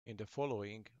In the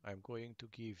following, I'm going to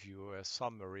give you a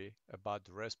summary about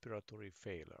respiratory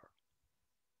failure.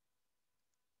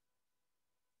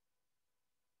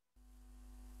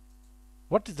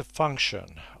 What is the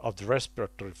function of the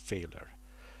respiratory failure?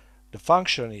 The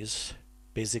function is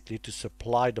basically to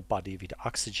supply the body with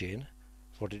oxygen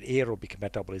for the aerobic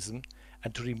metabolism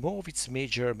and to remove its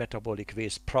major metabolic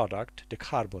waste product, the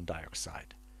carbon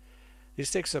dioxide.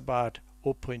 This takes about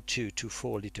 0.2 to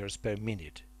 4 liters per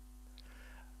minute.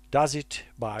 Does it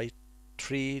by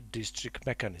three distinct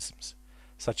mechanisms,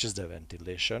 such as the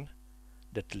ventilation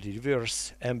that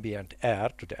delivers ambient air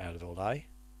to the alveoli,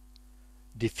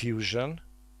 diffusion,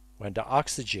 when the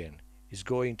oxygen is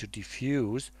going to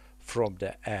diffuse from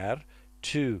the air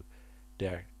to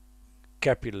the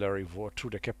capillary wall,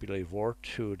 through the capillary wall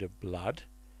to the blood,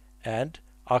 and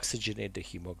oxygenate the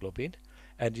hemoglobin,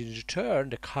 and in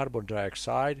return the carbon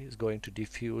dioxide is going to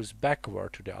diffuse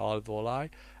backward to the alveoli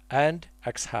and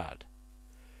exhaled.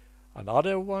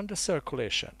 Another one, the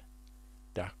circulation.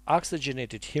 The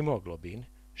oxygenated hemoglobin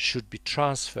should be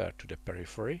transferred to the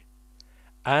periphery,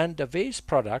 and the waste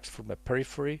products from the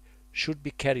periphery should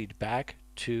be carried back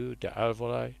to the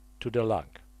alveoli, to the lung.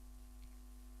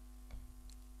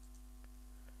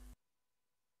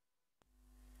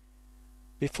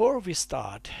 Before we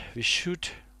start, we should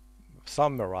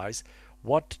summarize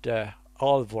what the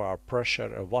alveolar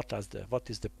pressure or what is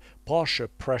the partial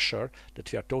pressure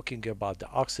that we are talking about, the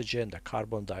oxygen, the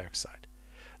carbon dioxide.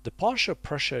 The partial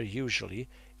pressure usually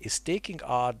is taking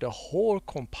out the whole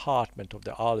compartment of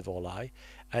the alveoli,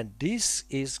 and this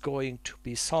is going to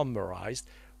be summarized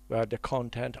where the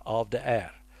content of the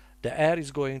air. The air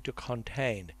is going to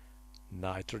contain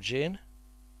nitrogen,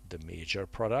 the major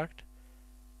product,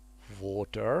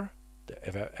 water,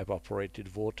 the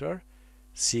evaporated water,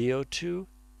 CO2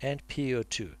 and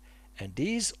PO2, and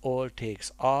these all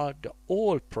takes out the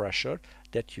all pressure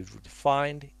that you would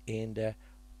find in the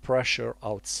pressure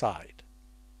outside,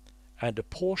 and the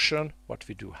portion what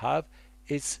we do have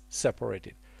is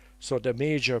separated. So the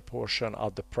major portion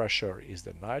of the pressure is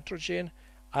the nitrogen,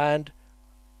 and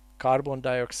carbon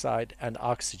dioxide and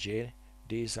oxygen.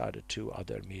 These are the two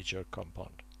other major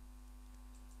compounds.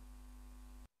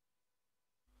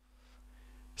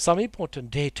 Some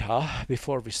important data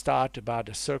before we start about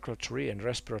the circulatory and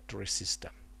respiratory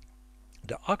system.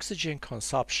 The oxygen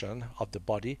consumption of the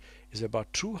body is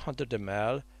about 200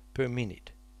 ml per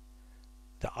minute.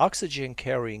 The oxygen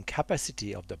carrying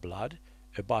capacity of the blood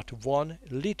about 1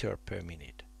 liter per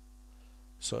minute.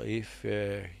 So if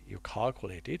you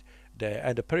calculate it,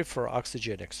 the peripheral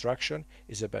oxygen extraction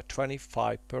is about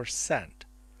 25%.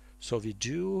 So we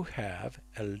do have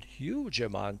a huge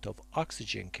amount of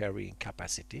oxygen carrying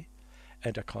capacity,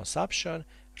 and the consumption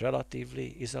relatively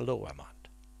is a low amount.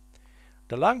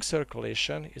 The lung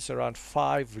circulation is around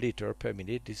 5 liters per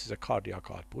minute. This is a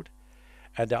cardiac output.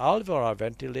 And the alveolar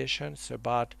ventilation is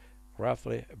about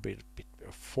roughly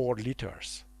 4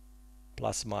 liters,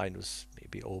 plus minus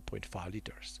maybe 0.5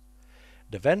 liters.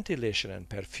 The ventilation and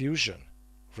perfusion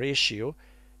ratio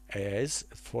is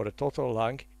for the total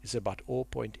lung is about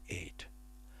 0.8.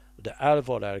 The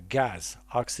alveolar gas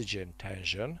oxygen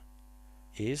tension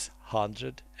is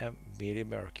 100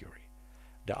 millimercury.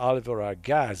 The alveolar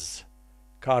gas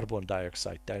carbon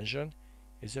dioxide tension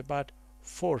is about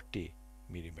 40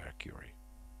 millimercury.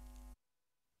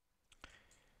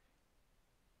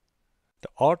 The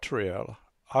arterial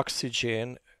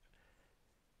oxygen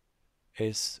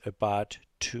is about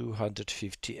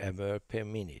 250 ml per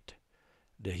minute.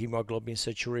 The hemoglobin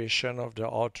saturation of the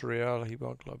arterial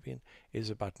hemoglobin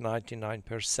is about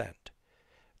 99%.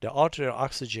 The arterial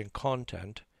oxygen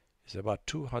content is about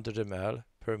 200 ml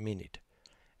per minute,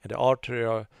 and the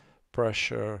arterial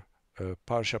pressure,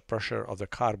 partial pressure of the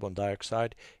carbon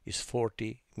dioxide is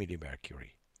 40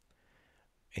 millimercury.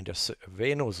 In the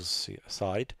venous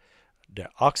side, the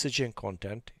oxygen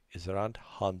content is around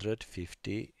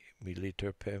 150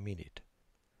 milliliter per minute.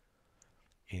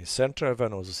 In central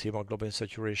venous hemoglobin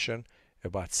saturation,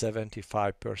 about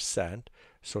 75%,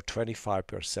 so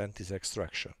 25% is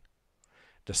extraction.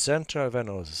 The central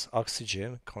venous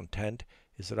oxygen content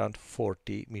is around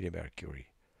 40 millimercury,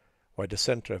 while the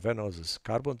central venous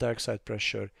carbon dioxide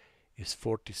pressure is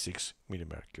 46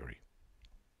 millimercury.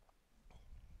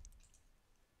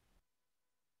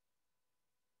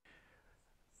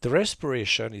 The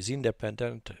respiration is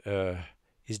dependent on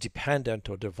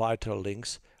the vital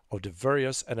links of the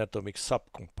various anatomic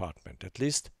subcompartments, at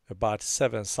least about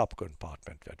 7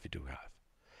 subcompartments that we do have,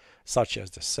 such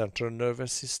as the central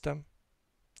nervous system,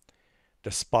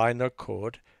 the spinal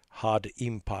cord, how the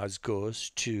impulse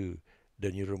goes to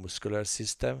the neuromuscular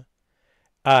system,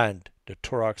 and the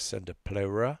thorax and the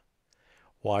pleura,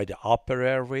 while the upper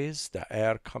airways, the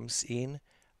air comes in,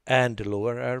 and the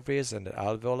lower airways and the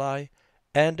alveoli,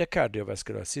 and the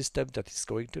cardiovascular system that is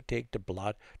going to take the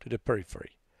blood to the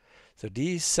periphery. So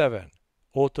these 7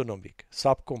 autonomic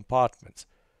subcompartments,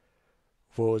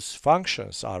 whose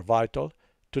functions are vital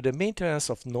to the maintenance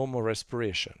of normal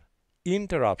respiration.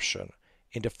 Interruption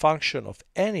in the function of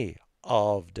any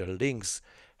of the links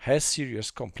has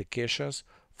serious complications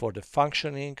for the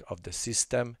functioning of the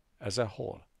system as a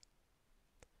whole.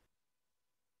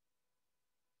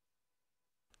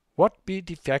 What be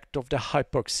the effect of the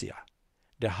hypoxia?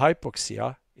 The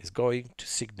hypoxia is going to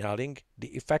signaling the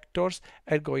effectors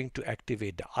and going to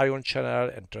activate the ion channel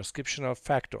and transcriptional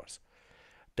factors.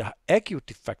 The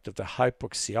acute effect of the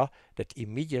hypoxia that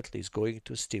immediately is going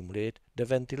to stimulate the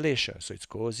ventilation, so it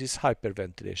causes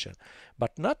hyperventilation.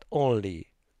 But not only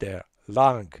the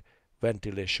lung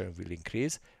ventilation will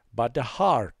increase, but the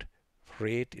heart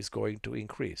rate is going to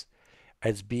increase,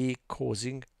 as be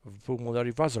causing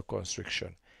pulmonary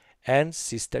vasoconstriction and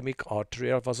systemic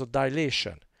arterial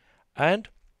vasodilation and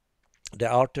the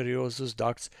arteriosus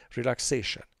ducts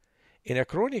relaxation. In a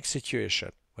chronic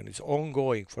situation, when it's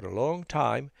ongoing for a long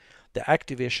time, the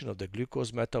activation of the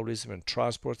glucose metabolism and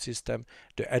transport system,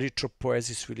 the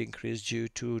erythropoiesis will increase due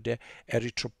to the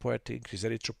increased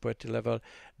erythropoietin level,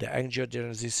 the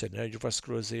angiogenesis and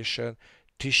neovascularization,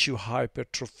 tissue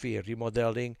hypertrophy and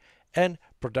remodeling, and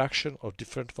production of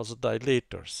different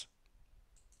vasodilators.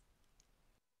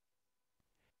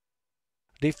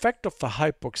 The effect of a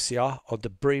hypoxia on the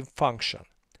brain function.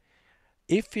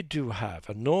 If we do have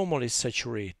a normally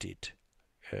saturated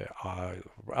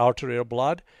arterial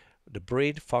blood, the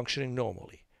brain functioning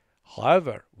normally.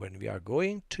 However, when we are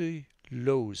going to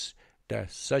lose the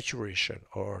saturation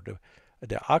or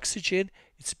the oxygen,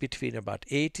 it's between about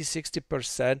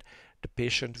 80-60%, the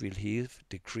patient will have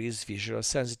decreased visual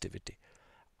sensitivity.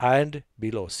 And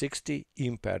below 60,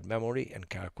 impaired memory and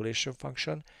calculation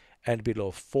function, and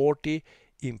below 40,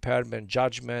 impairment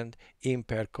judgment,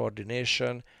 impaired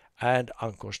coordination, and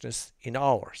unconsciousness in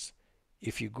hours.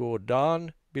 If you go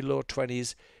down below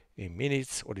 20s, in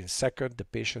minutes or in seconds, the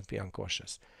patient will be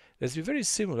unconscious. That's very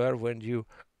similar when you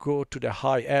go to the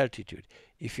high altitude.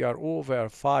 If you are over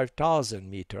 5,000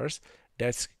 meters,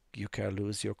 that's you can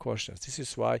lose your consciousness. This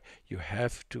is why you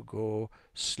have to go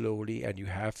slowly and you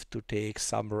have to take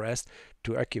some rest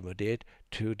to accommodate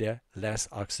to the less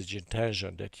oxygen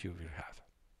tension that you will have.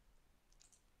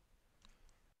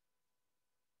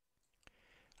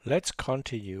 Let's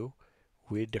continue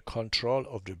with the control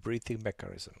of the breathing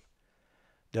mechanism.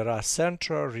 There are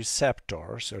central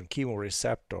receptors and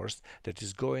chemoreceptors that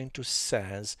is going to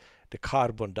sense the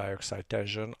carbon dioxide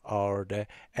tension or the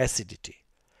acidity.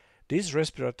 This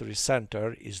respiratory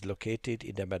center is located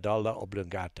in the medulla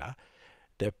oblongata.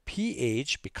 The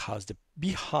pH, because the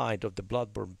behind of the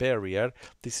blood-brain barrier,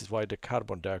 this is why the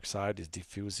carbon dioxide is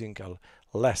diffusing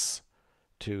less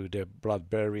to the blood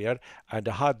barrier, and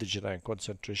the hydrogen ion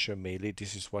concentration mainly,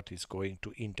 this is what is going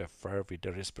to interfere with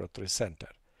the respiratory center.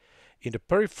 In the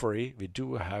periphery, we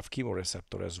do have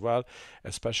chemoreceptor as well,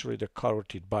 especially the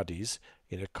carotid bodies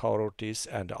in the carotids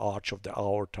and the arch of the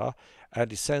aorta,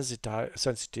 and is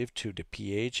sensitive to the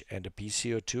pH and the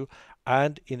PCO2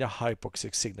 and in the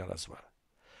hypoxic signal as well.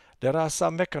 There are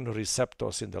some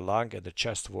mechanoreceptors in the lung and the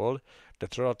chest wall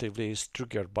that relatively is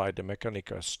triggered by the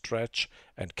mechanical stretch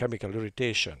and chemical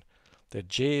irritation. The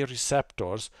J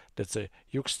receptors, that's a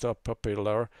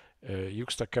juxtacapillary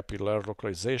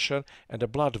localization, and the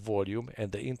blood volume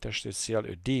and the interstitial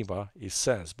edema is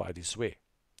sensed by this way.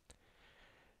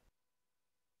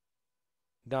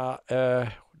 Now,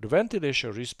 the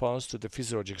ventilation response to the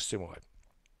physiologic stimuli.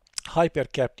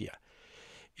 Hypercapnia.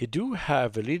 You do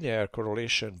have a linear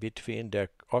correlation between the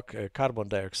carbon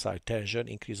dioxide tension,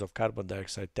 increase of carbon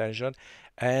dioxide tension,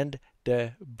 and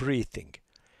the breathing.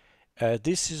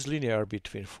 This is linear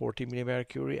between 40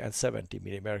 millimercury and 70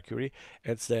 millimercury.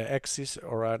 It's the axis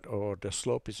or the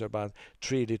slope is about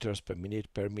 3 liters per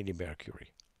minute per millimercury.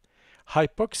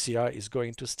 Hypoxia is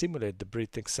going to stimulate the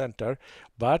breathing center,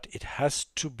 but it has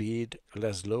to be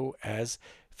as low as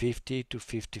 50 to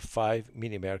 55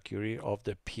 millimercury of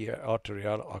the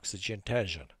arterial oxygen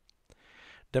tension.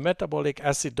 The metabolic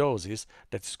acidosis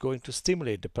that is going to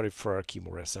stimulate the peripheral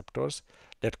chemoreceptors,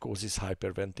 that causes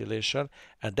hyperventilation,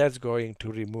 and that's going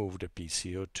to remove the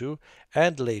PCO2,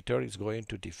 and later is going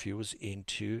to diffuse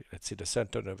into, let's say, the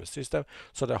central nervous system.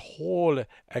 So the whole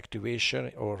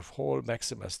activation or whole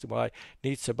maximal stimuli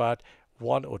needs about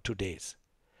 1 or 2 days.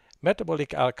 Metabolic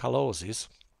alkalosis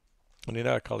And in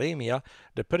alkalemia,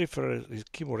 the peripheral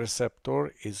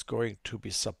chemoreceptor is going to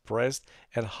be suppressed,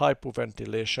 and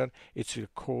hypoventilation it will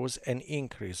cause an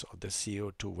increase of the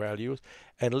CO2 values,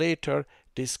 and later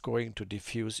this is going to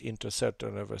diffuse into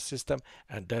central nervous system,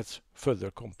 and that's further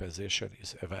compensation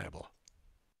is available.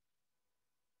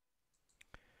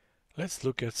 Let's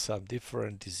look at some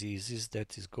different diseases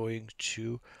that is going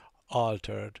to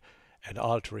alter and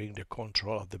altering the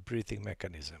control of the breathing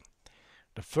mechanism.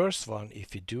 The first one,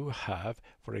 if you do have,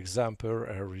 for example,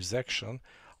 a resection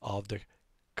of the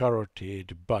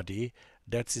carotid body,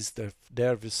 that is the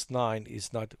nervous line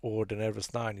is not, or the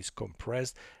nervous line is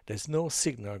compressed, there's no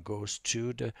signal goes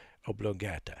to the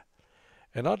oblongata.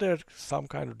 Another, some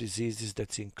kind of diseases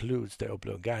that includes the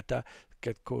oblongata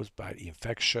get caused by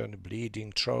infection,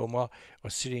 bleeding, trauma, or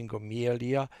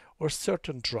syringomyelia, or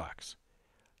certain drugs.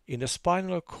 In the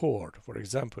spinal cord, for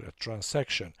example, a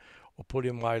transection or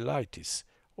poliomyelitis,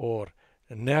 or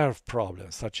a nerve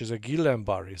problems such as a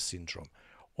Guillain-Barré syndrome,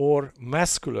 or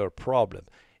muscular problem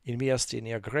in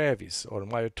myasthenia gravis or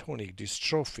myotonic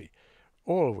dystrophy,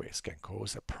 always can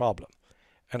cause a problem.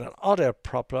 And another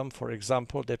problem, for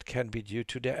example, that can be due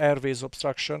to the airways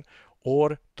obstruction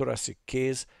or thoracic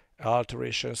case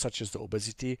alteration such as the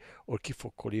obesity or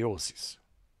kyphocoliosis.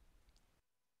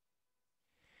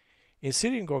 In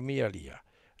syringomyelia,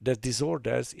 the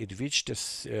disorders in which the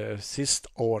cyst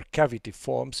or cavity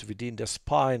forms within the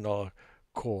spinal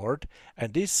cord,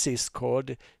 and this cyst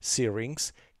called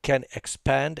syrinx can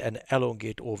expand and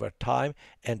elongate over time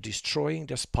and destroying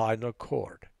the spinal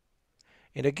cord.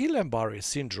 In the Guillain-Barré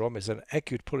syndrome is an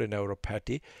acute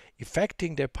polyneuropathy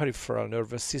affecting the peripheral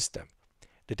nervous system.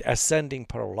 That ascending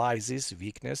paralyzes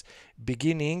weakness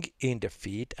beginning in the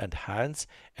feet and hands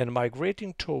and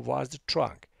migrating towards the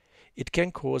trunk. It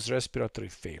can cause respiratory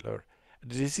failure.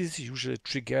 This is usually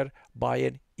triggered by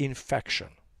an infection.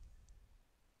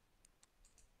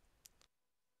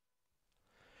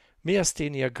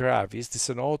 Myasthenia gravis is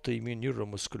an autoimmune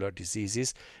neuromuscular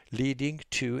disease leading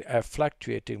to a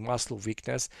fluctuating muscle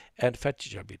weakness and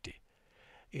fatigability.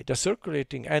 The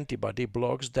circulating antibody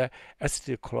blocks the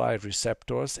acetylcholine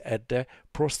receptors at the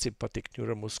prosympathetic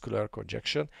neuromuscular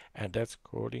conjunction, and that's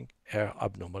causing an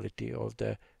abnormality of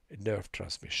the nerve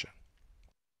transmission.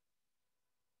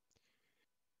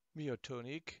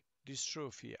 Myotonic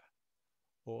dystrophia,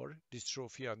 or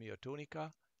dystrophia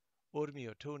myotonica, or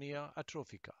myotonia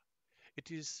atrophica. It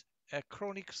is a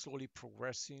chronic, slowly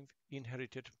progressive,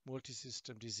 inherited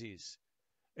multisystem disease.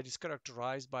 It is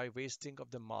characterized by wasting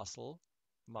of the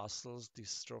muscles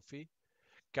dystrophy,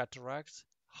 cataracts,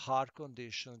 heart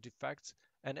condition defects,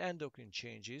 and endocrine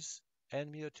changes,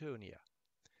 and myotonia.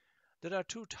 There are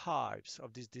two types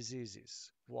of these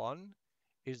diseases. One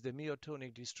is the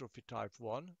myotonic dystrophy type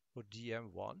 1, or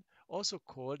DM1, also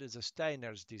called as a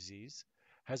Steiner's disease,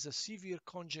 has a severe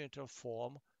congenital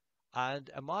form and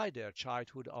a milder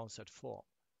childhood onset form.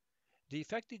 The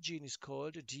affected gene is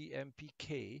called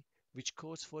DMPK, which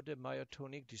codes for the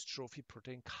myotonic dystrophy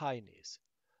protein kinase.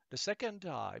 The second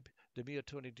type, the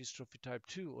myotonic dystrophy type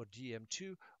 2 or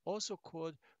DM2, also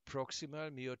called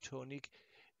proximal myotonic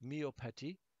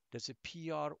myopathy, that's a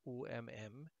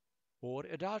PROMM, or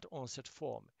adult onset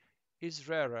form, is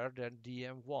rarer than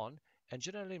DM1 and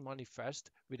generally manifests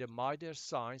with a milder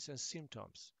signs and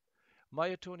symptoms.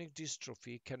 Myotonic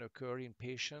dystrophy can occur in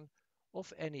patients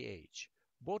of any age.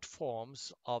 Both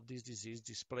forms of this disease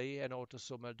display an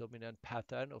autosomal dominant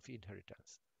pattern of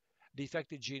inheritance. The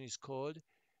affected gene is called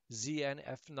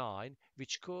ZNF9,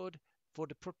 which code for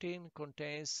the protein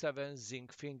contains 7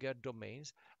 zinc finger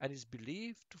domains and is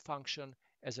believed to function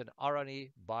as an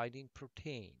RNA binding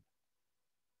protein.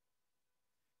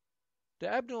 The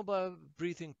abnormal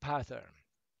breathing pattern.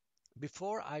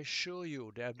 Before I show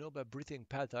you the abnormal breathing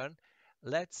pattern,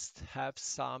 let's have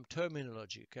some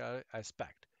terminological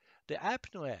aspect. The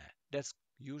apnea, that's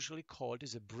usually called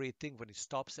as a breathing when it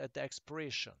stops at the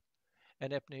expiration,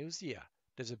 and apneusia,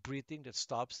 there's a breathing that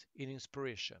stops in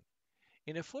inspiration.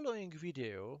 In the following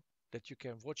video that you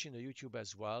can watch in the YouTube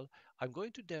as well, I'm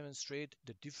going to demonstrate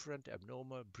the different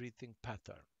abnormal breathing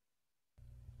pattern.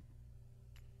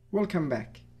 Welcome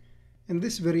back. In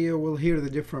this video, we'll hear the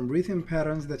different breathing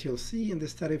patterns that you'll see in the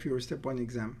study of your Step 1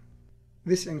 exam.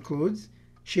 This includes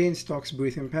Cheyne-Stokes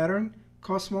breathing pattern,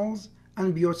 Kussmaul's,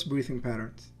 and Biot's breathing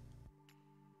patterns.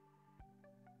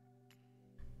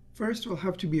 First, we'll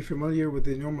have to be familiar with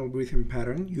the normal breathing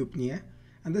pattern, eupnea,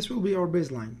 and this will be our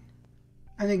baseline.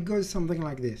 And it goes something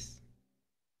like this.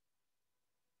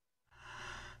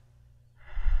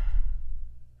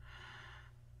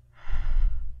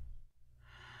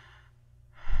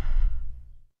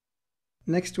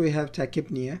 Next we have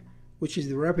tachypnea, which is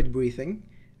the rapid breathing,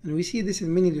 And we see this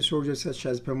in many disorders such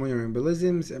as pulmonary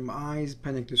embolisms, MIs,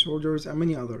 panic disorders, and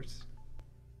many others.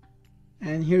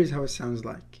 And here is how it sounds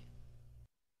like.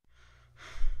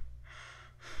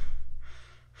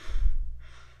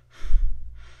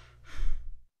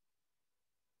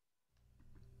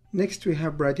 Next we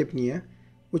have bradypnea,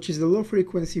 which is the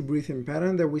low-frequency breathing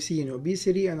pattern that we see in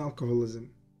obesity and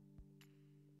alcoholism.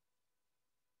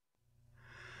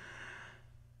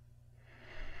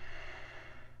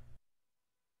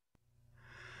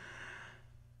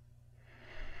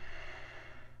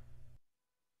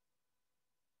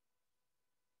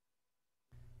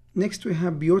 Next we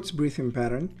have Biot's breathing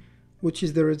pattern, which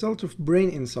is the result of brain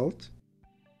insult.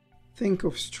 Think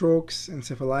of strokes,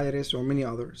 encephalitis, or many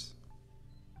others.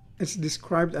 It's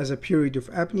described as a period of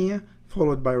apnea,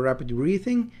 followed by rapid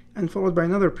breathing, and followed by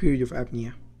another period of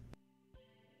apnea.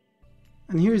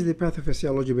 And here's the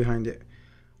pathophysiology behind it.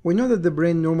 We know that the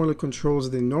brain normally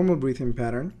controls the normal breathing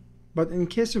pattern, but in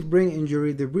case of brain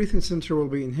injury, the breathing center will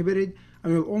be inhibited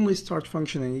and will only start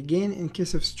functioning again in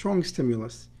case of strong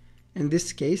stimulus. In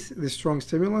this case, the strong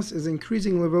stimulus is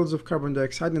increasing levels of carbon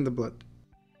dioxide in the blood.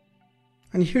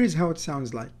 And here is how it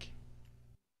sounds like.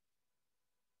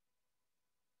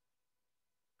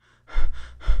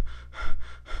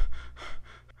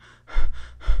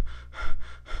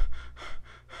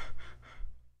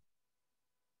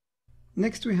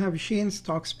 Next we have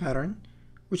Cheyne-Stokes pattern,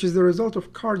 which is the result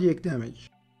of cardiac damage.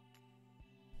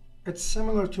 It's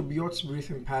similar to Biot's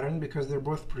breathing pattern because they're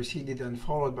both preceded and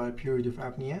followed by a period of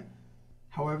apnea.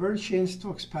 However,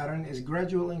 Cheyne-Stokes pattern is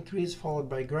gradual increase followed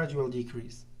by gradual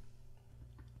decrease.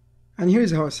 And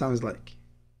here's how it sounds like.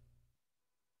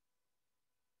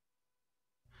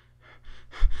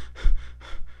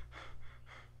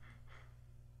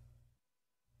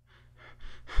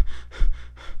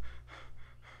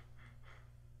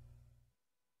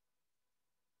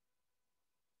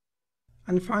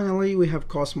 And finally, we have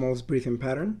Kussmaul's breathing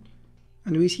pattern,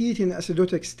 and we see it in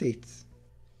acidotic states.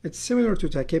 It's similar to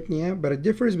tachypnea, but it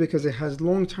differs because it has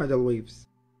long tidal waves.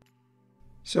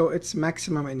 So it's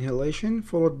maximum inhalation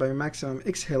followed by maximum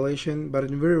exhalation, but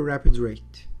in very rapid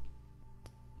rate.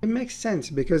 It makes sense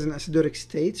because in acidotic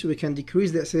states we can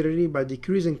decrease the acidity by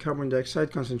decreasing carbon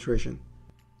dioxide concentration.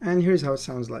 And here's how it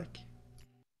sounds like.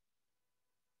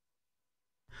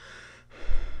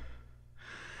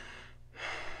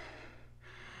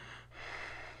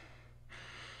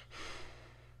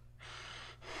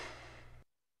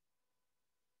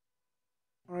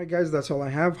 Alright guys, that's all I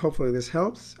have. Hopefully this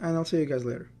helps, and I'll see you guys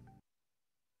later.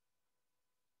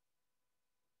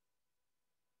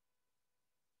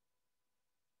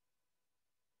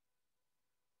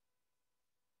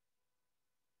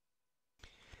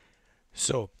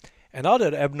 So,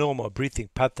 another abnormal breathing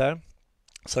pattern,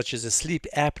 such as a sleep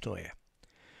apnea.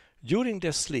 During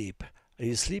the sleep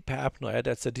apnea,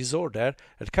 that's a disorder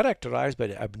that characterized by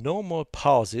the abnormal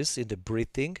pauses in the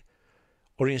breathing,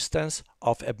 or instance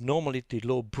of abnormally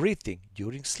low breathing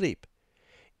during sleep.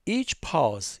 Each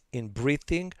pause in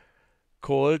breathing,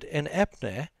 called an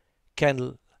apnea,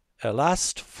 can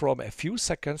last from a few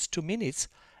seconds to minutes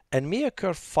and may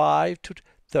occur 5 to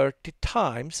 30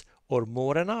 times or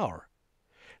more an hour.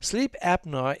 Sleep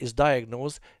apnea is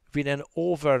diagnosed with an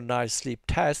overnight sleep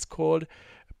test called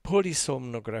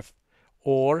polysomnography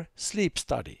or sleep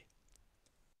study.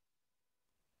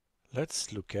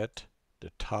 Let's look at the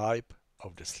type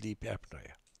of the sleep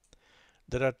apnea.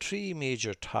 There are three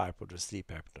major types of the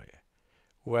sleep apnea.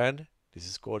 When, this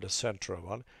is called the central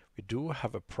one, we do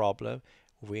have a problem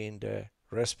with the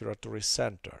respiratory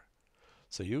center.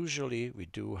 So usually we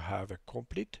do have a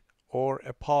complete or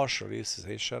a partial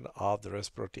cessation of the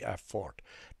respiratory effort.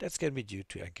 That can be due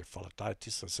to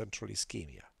encephalitis or central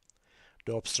ischemia.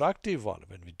 The obstructive one,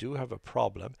 when we do have a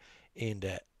problem in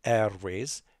the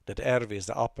airways,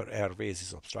 the upper airways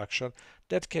is obstruction,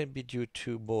 that can be due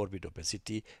to morbid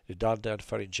obesity, redundant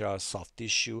pharyngeal soft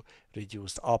tissue,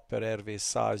 reduced upper airway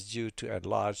size due to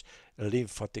enlarged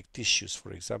lymphatic tissues,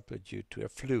 for example, due to a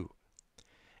flu.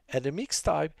 And the mixed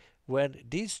type, when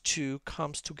these two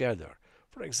comes together.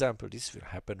 For example, this will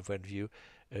happen when you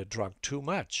drunk too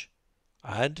much,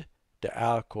 and the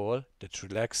alcohol that's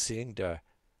relaxing the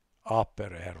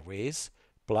upper airways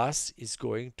plus is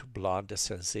going to blunt the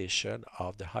sensation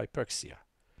of the hypoxia.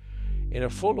 In a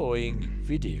following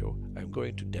video, I'm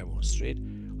going to demonstrate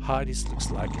how this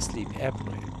looks like a sleep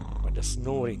apnea when the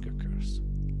snoring occurs.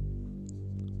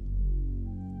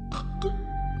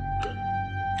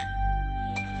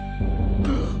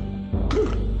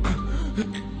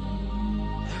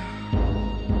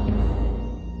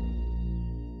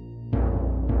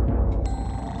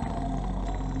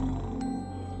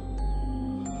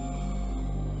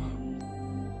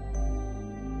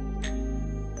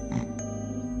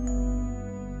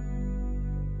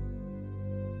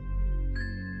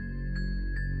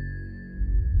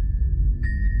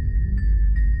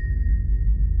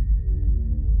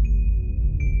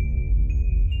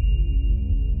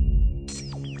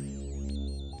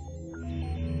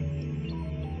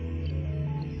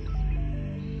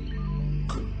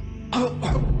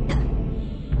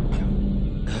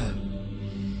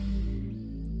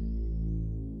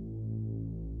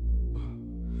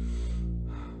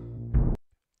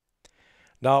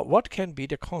 Now, what can be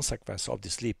the consequence of the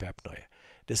sleep apnea?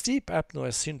 The sleep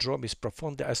apnea syndrome is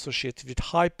profoundly associated with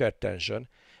hypertension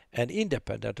and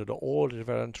independent of all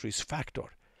relevant risk factor.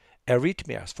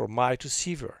 Arrhythmias from mild to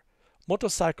severe,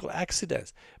 motorcycle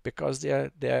accidents because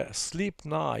their sleep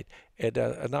night and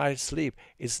a night sleep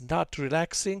is not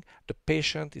relaxing. The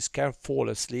patient can fall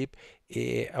asleep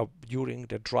during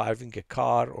the driving a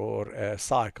car or a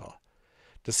cycle.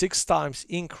 The 6 times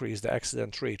increase the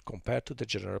accident rate compared to the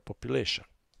general population.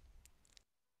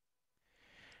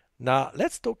 Now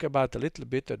let's talk about a little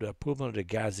bit of the pulmonary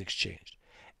gas exchange.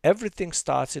 Everything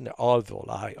starts in the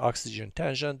alveoli, oxygen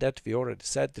tension that we already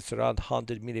said is around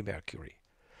 100 millimercury.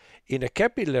 In a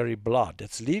capillary blood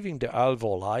that's leaving the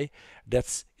alveoli,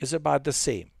 that is about the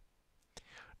same.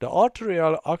 The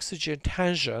arterial oxygen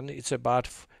tension is about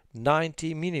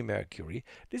 90 millimercury.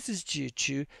 This is due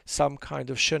to some kind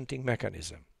of shunting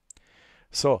mechanism.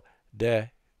 So the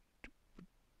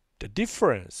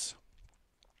difference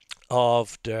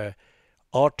of the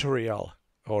arterial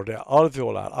or the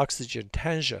alveolar oxygen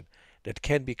tension that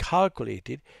can be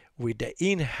calculated with the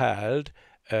inhaled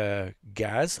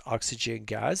gas, oxygen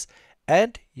gas,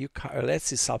 and let's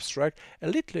say subtract a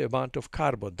little amount of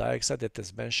carbon dioxide that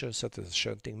is mentioned, such as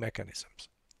shunting mechanisms.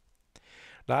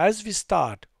 Now, as we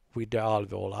start with the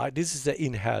alveoli, this is the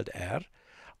inhaled air.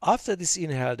 After this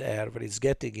inhaled air, when it's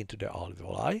getting into the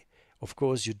alveoli, of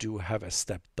course, you do have a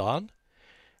step down,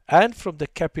 and from the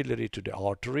capillary to the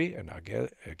artery, and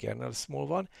again a small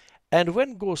one, and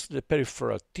when it goes to the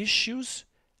peripheral tissues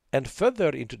and further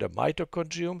into the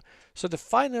mitochondrium, so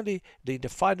finally, the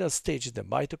final stage in the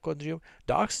mitochondrium,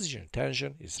 the oxygen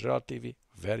tension is relatively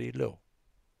very low.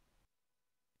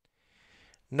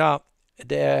 Now,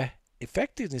 the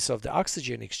effectiveness of the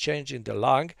oxygen exchange in the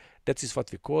lung, that is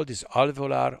what we call this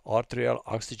alveolar arterial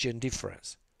oxygen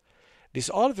difference. This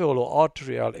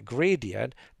alveolo-arterial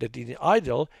gradient that in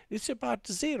idle is about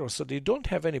zero, so they don't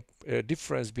have any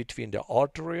difference between the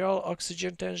arterial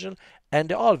oxygen tension and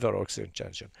the alveolar oxygen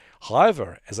tension.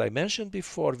 However, as I mentioned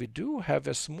before, we do have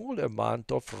a small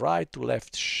amount of right to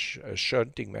left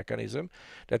shunting mechanism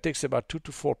that takes about 2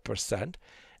 to 4%,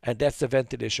 and that's the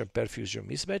ventilation perfusion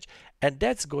mismatch, and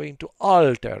that's going to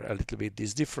alter a little bit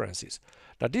these differences.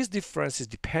 Now, this difference is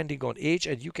depending on age,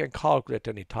 and you can calculate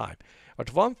any time.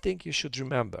 But one thing you should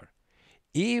remember,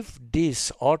 if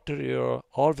this alveolar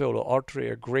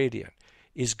arterial gradient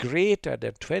is greater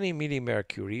than 20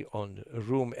 millimercury on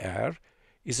room air,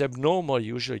 is abnormal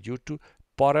usually due to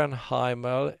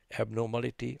parenchymal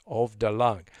abnormality of the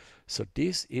lung. So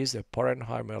this is a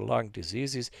parenchymal lung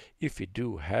diseases if we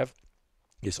do have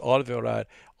this alveolar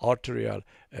arterial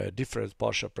difference,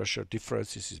 partial pressure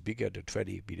differences is bigger than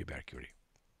 20 millimercury.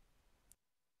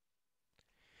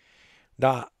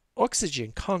 Now,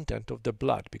 oxygen content of the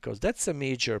blood, because that's a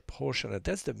major portion and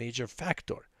that's the major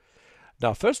factor.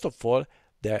 Now, first of all,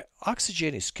 the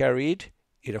oxygen is carried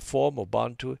in a form of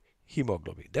bound to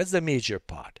hemoglobin. That's the major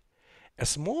part. A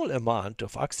small amount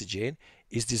of oxygen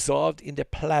is dissolved in the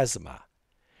plasma,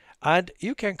 and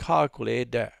you can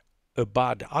calculate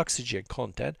about the oxygen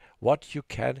content, what you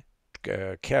can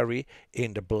carry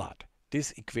in the blood.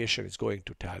 This equation is going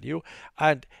to tell you,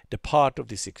 and the part of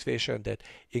this equation that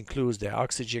includes the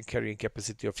oxygen carrying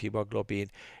capacity of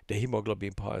hemoglobin, the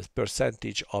hemoglobin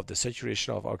percentage of the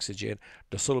saturation of oxygen,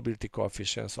 the solubility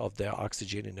coefficients of the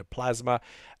oxygen in the plasma,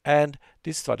 and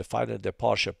this is for the final, the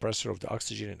partial pressure of the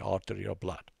oxygen in arterial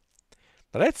blood.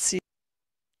 Now let's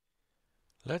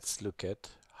look at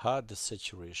how the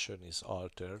saturation is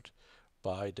altered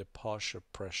by the partial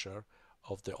pressure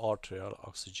of the arterial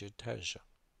oxygen tension.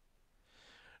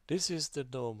 This is the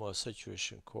normal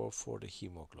saturation curve for the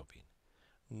hemoglobin.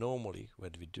 Normally,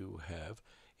 when we do have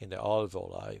in the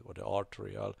alveoli or the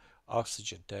arterial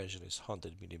oxygen tension is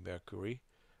 100 millimercury,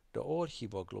 the all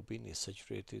hemoglobin is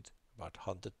saturated about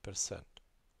 100%.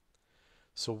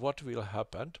 So what will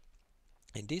happen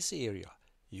in this area?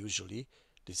 Usually,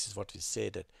 this is what we say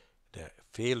that the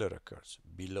failure occurs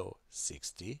below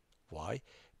 60. Why?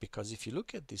 Because if you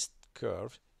look at this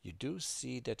curve, you do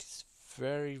see that it's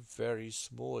very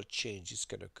small changes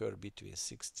can occur between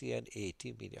 60 and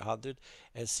 80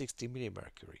 160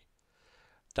 millimercury.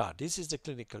 Now, this is the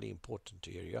clinically important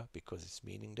area because it's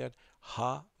meaning that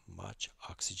how much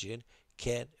oxygen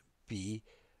can be,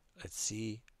 let's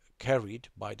see, carried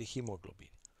by the hemoglobin.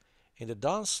 In the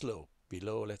downslope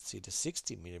below, let's see, the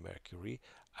 60 millimercury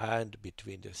and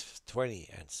between the 20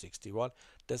 and 61,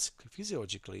 that's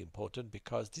physiologically important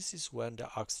because this is when the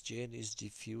oxygen is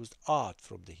diffused out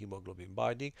from the hemoglobin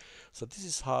binding. So this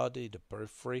is how in the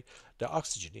periphery the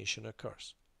oxygenation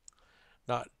occurs.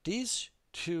 Now, these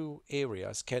two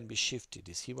areas can be shifted.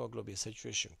 This hemoglobin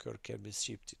saturation curve can be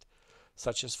shifted.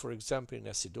 such as, for example, in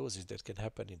acidosis that can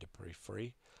happen in the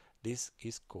periphery. This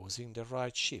is causing the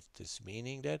right shift. This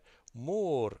meaning that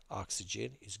more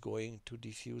oxygen is going to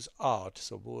diffuse out,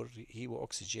 so more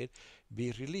oxygen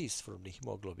be released from the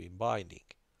hemoglobin binding.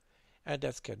 And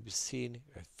that can be seen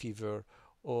in fever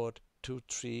or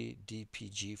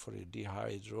 2,3-DPG for a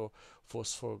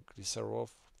dehydrophosphoglycerol,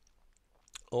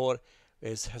 or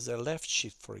it has a left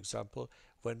shift, for example,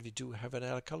 when we do have an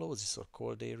alkalosis or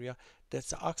cold area, that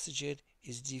the oxygen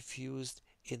is diffused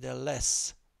in a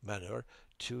less manner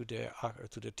to the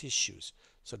tissues.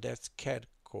 So that can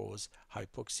cause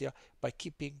hypoxia by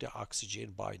keeping the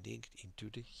oxygen binding into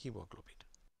the hemoglobin.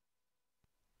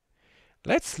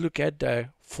 Let's look at the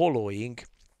following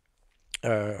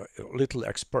little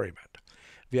experiment.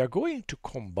 We are going to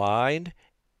combine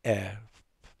a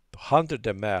 100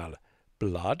 ml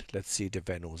blood, let's see the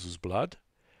venosus blood,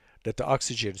 that the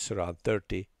oxygen is around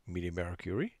 30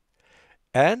 millimercury,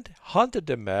 and 100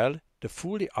 ml the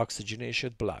fully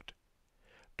oxygenated blood.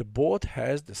 The both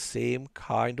has the same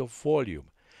kind of volume,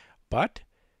 but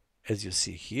as you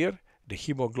see here, the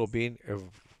hemoglobin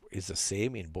is the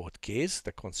same in both cases,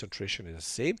 the concentration is the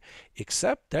same,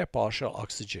 except the partial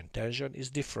oxygen tension is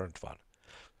different one.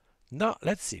 Now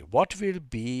let's see what will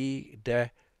be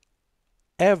the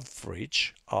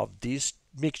average of this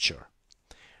mixture.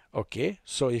 Okay,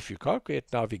 so if you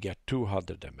calculate now, we get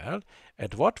 200 ml,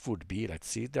 and what would be, let's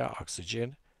see, the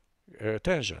oxygen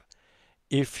tension.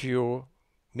 If you're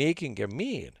making a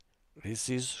mean, this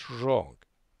is wrong.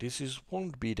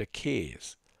 Won't be the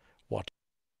case. What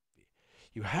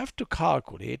you have to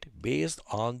calculate based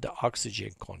on the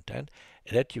oxygen content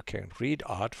that you can read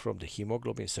out from the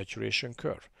hemoglobin saturation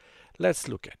curve. Let's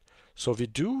look at. So we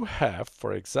do have,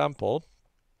 for example,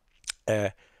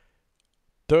 a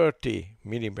 30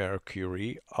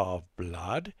 millimercury of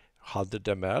blood, 100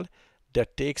 ml,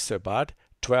 that takes about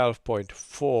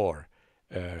 12.4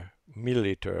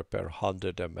 milliliter per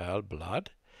 100 ml blood.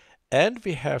 And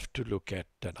we have to look at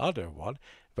another one,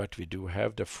 but we do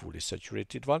have the fully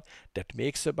saturated one that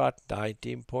makes about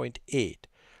 19.8.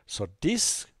 So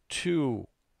this two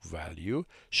value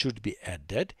should be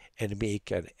added and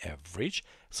make an average.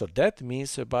 So that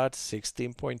means about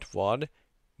 16.1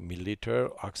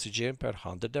 milliliter oxygen per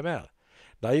 100 ml.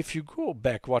 Now if you go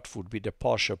back, what would be the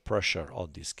partial pressure on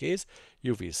this case,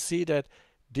 you will see that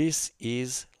this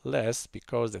is less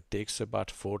because it takes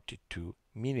about 42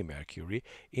 millimercury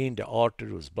in the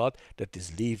arterial blood that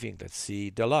is leaving, let's see,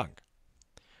 the lung.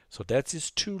 So that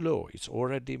is too low. It's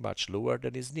already much lower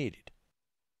than is needed.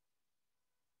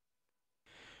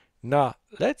 Now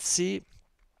let's see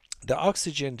the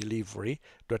oxygen delivery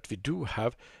that we do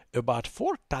have about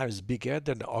 4 times bigger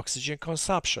than the oxygen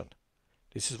consumption.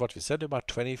 This is what we said, about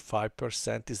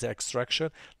 25% is the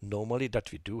extraction normally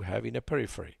that we do have in a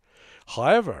periphery.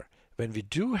 However, when we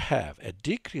do have a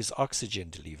decreased oxygen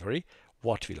delivery,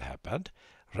 what will happen?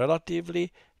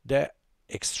 Relatively, the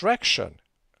extraction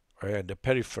in the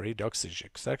periphery, the oxygen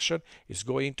extraction, is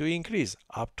going to increase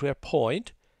up to a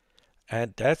point,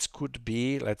 and that could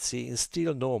be, let's see,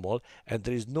 still normal, and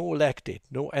there is no lactate,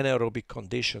 no anaerobic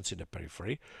conditions in the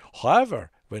periphery.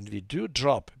 However, when we do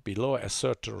drop below a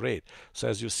certain rate, so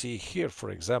as you see here,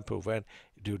 for example, when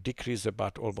you decrease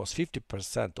about almost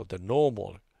 50% of the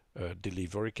normal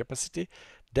delivery capacity,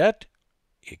 that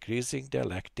increasing the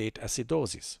lactate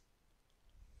acidosis.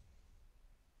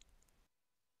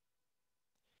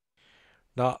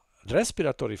 Now,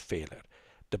 respiratory failure.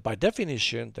 By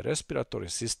definition, the respiratory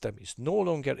system is no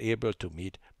longer able to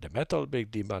meet the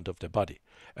metabolic demand of the body.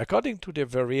 According to the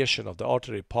variation of the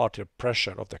arterial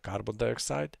pressure of the carbon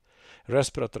dioxide,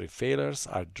 respiratory failures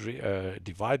are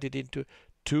divided into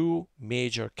two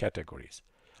major categories: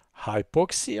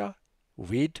 hypoxia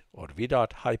with or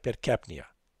without hypercapnia.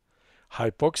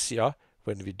 Hypoxia,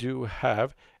 when we do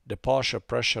have the partial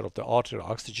pressure of the arterial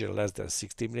oxygen less than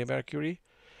 60 millimercury,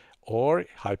 or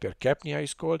hypercapnia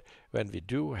is called when we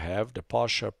do have the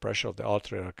partial pressure of the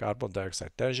arterial carbon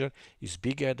dioxide tension is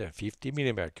bigger than 50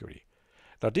 millimercury.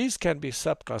 Now these can be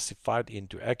subclassified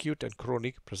into acute and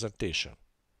chronic presentation.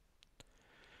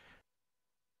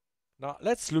 Now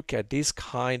let's look at this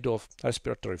kind of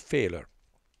respiratory failure,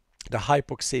 the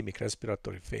hypoxemic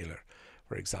respiratory failure,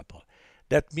 for example.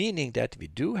 That meaning that we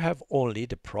do have only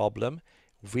the problem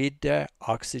with the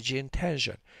oxygen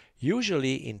tension.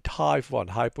 Usually in type 1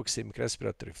 hypoxemic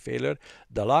respiratory failure,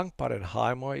 the lung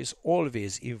parenchyma is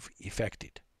always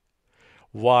affected.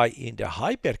 Why in the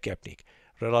hypercapnic,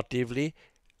 relatively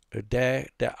the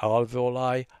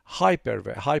alveoli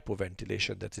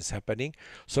hypoventilation that is happening.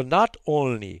 So not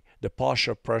only the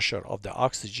partial pressure of the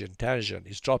oxygen tension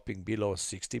is dropping below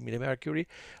 60 millimercury,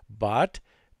 but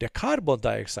the carbon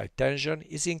dioxide tension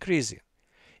is increasing.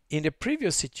 In the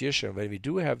previous situation, when we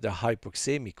do have the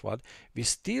hypoxemic one, we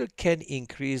still can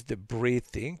increase the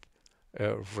breathing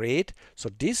rate. So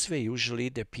this way, usually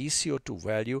the PCO2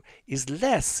 value is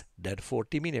less than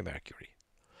 40 millimercury.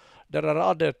 There are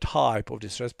other type of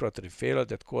this respiratory failure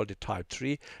that called the type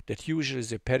 3 that usually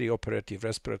is a perioperative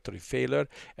respiratory failure,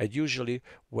 and usually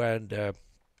when the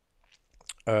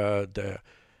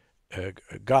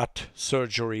gut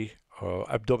surgery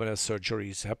abdominal surgery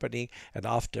is happening, and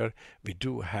after we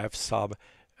do have some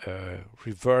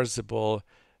reversible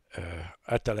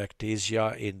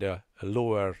atelectasia in the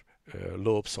lower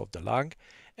lobes of the lung,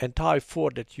 and type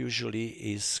 4 that usually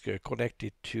is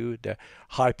connected to the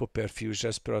hypoperfused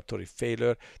respiratory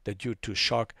failure that due to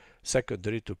shock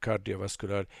secondary to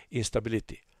cardiovascular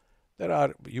instability. There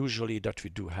are usually that we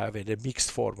do have a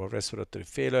mixed form of respiratory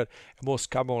failure,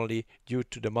 most commonly due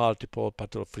to the multiple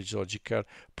pathophysiological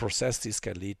processes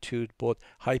can lead to both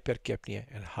hypercapnia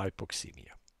and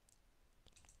hypoxemia.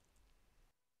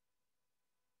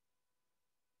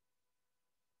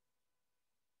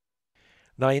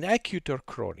 Now in acute or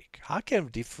chronic, how can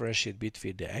we differentiate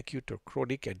between the acute or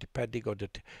chronic and depending on the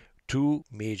two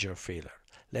major failure?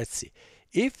 Let's see.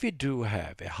 If we do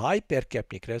have a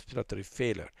hypercapnic respiratory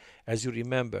failure, as you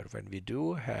remember, when we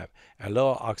do have a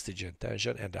low oxygen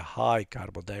tension and a high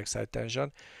carbon dioxide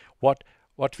tension, what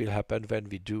will happen when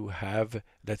we do have,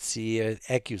 let's see, an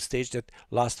acute stage that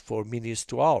lasts for minutes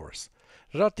to hours?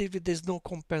 Relatively, there's no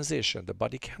compensation. The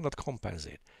body cannot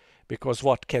compensate. Because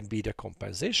what can be the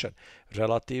compensation?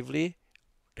 Relatively,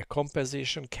 the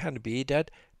compensation can be that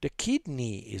the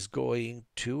kidney is going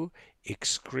to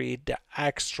excrete the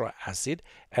extra acid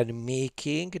and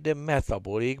making the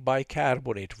metabolic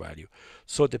bicarbonate value.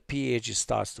 So the pH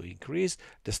starts to increase,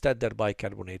 the standard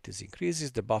bicarbonate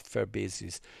increases, the buffer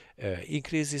basis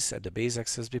increases, and the base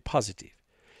excess be positive.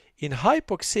 In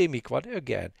hypoxemic one,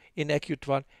 again, in acute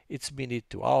one, it's minute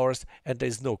to hours and there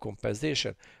is no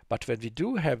compensation. But when we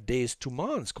do have days to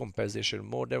months compensation,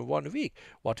 more than 1 week,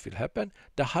 what will happen?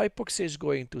 The hypoxia is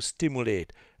going to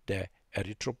stimulate the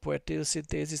erythropoietin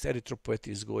synthesis.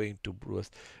 Erythropoietin is going to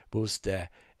boost the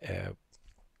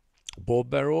bone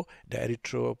marrow, the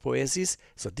erythropoiesis.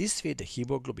 So this way the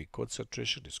hemoglobin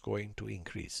concentration is going to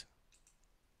increase.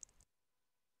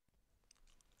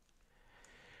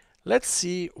 Let's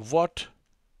see what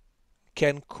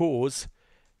can cause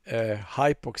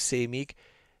hypoxemic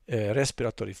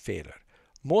respiratory failure.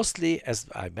 Mostly, as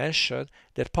I mentioned,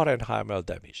 that parenchymal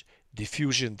damage,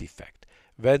 diffusion defect,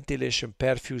 ventilation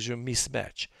perfusion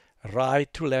mismatch,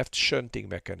 right to left shunting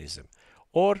mechanism,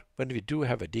 or when we do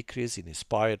have a decrease in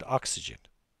inspired oxygen.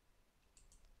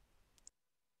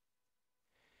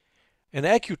 An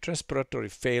acute respiratory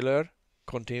failure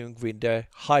continuing with the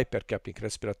hypercapnic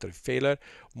respiratory failure,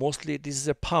 mostly this is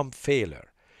a pump failure.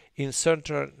 In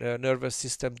central nervous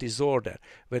system disorder,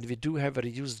 when we do have a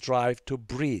reduced drive to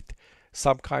breathe,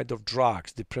 some kind of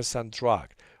drugs, depressant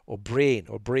drug, or brain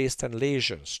or brainstem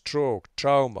lesions, stroke,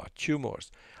 trauma, tumors,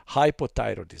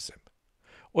 hypothyroidism,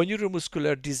 or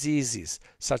neuromuscular diseases,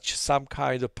 such some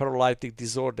kind of paralytic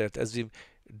disorder as we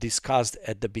discussed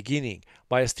at the beginning,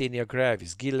 myasthenia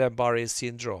gravis, Guillain-Barré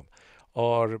syndrome,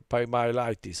 or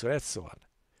myelitis, or so on,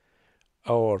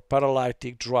 or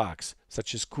paralytic drugs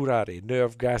such as curare,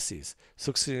 nerve gases,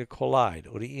 succinylcholine,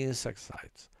 or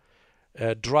insecticides,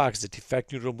 drugs that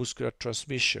affect neuromuscular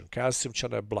transmission, calcium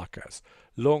channel blockers,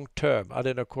 long-term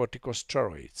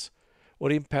adrenocorticosteroids,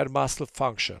 or impair muscle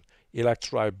function,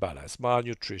 electrolyte balance,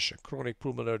 malnutrition, chronic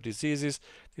pulmonary diseases.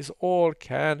 These all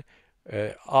can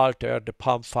alter the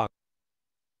pump function.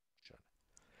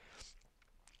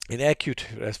 In acute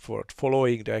respiratory,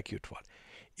 following the acute one,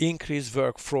 increased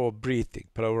workflow breathing,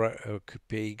 pleural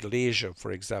lesion,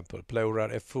 for example,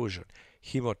 pleural effusion,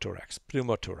 hemothorax,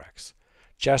 pneumothorax,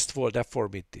 chest wall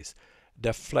deformities,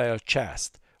 the flail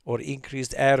chest, or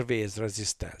increased airways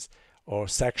resistance, or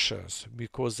sections,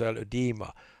 mucosal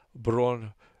edema,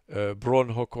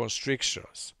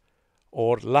 bronchoconstrictions,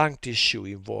 or lung tissue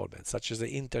involvement, such as the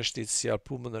interstitial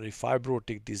pulmonary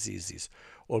fibrotic diseases,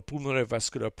 or pulmonary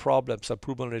vascular problems and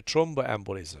pulmonary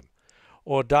thromboembolism,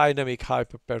 or dynamic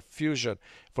hyperperfusion,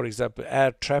 for example,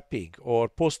 air trapping, or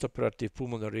postoperative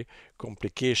pulmonary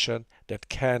complication that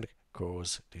can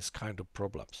cause these kind of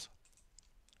problems.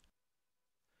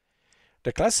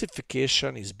 The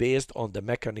classification is based on the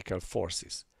mechanical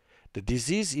forces. The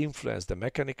disease influenced the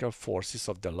mechanical forces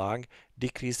of the lung,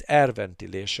 decreased air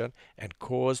ventilation, and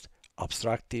caused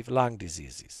obstructive lung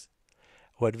diseases.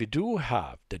 When we do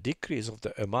have the decrease of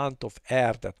the amount of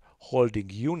air that holding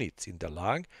units in the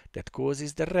lung, that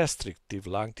causes the restrictive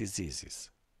lung diseases.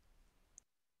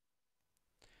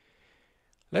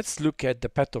 Let's look at the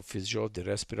pathophysiology of the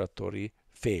respiratory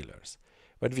failures.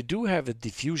 When we do have a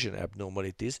diffusion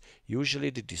abnormalities, usually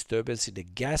the disturbance in the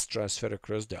gas transfer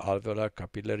across the alveolar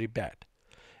capillary bed.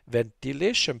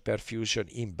 Ventilation perfusion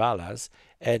imbalance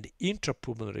and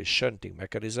intrapulmonary shunting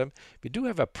mechanism, we do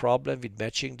have a problem with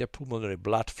matching the pulmonary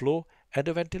blood flow and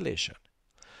the ventilation.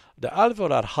 The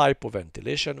alveolar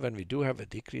hypoventilation, when we do have a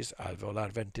decreased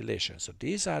alveolar ventilation. So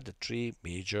these are the three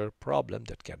major problems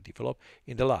that can develop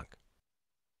in the lung.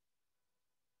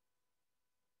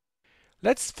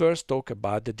 Let's first talk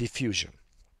about the diffusion.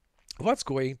 What's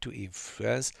going to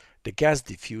influence the gas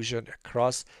diffusion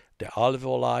across the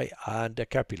alveoli and the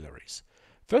capillaries?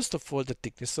 First of all, the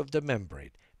thickness of the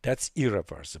membrane. That's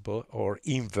irreversible or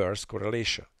inverse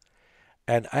correlation.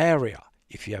 An area,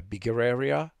 if you have bigger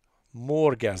area,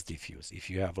 more gas diffuse. If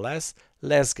you have less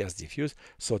gas diffuse.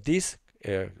 So this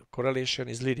correlation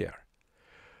is linear.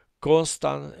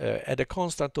 Constant at a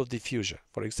constant of diffusion.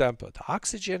 For example, the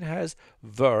oxygen has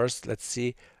worse, let's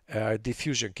see,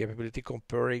 diffusion capability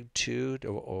comparing to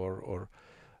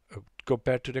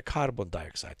compared to the carbon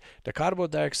dioxide. The carbon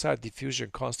dioxide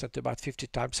diffusion constant about 50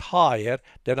 times higher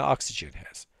than oxygen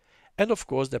has. And of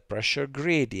course the pressure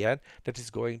gradient that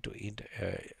is going to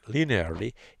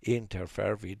linearly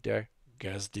interfere with the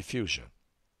gas diffusion.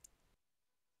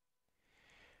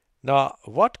 Now,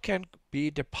 what can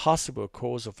be the possible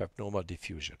cause of abnormal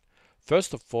diffusion?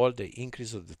 First of all, the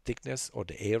increase of the thickness or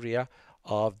the area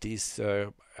of these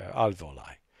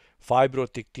alveoli,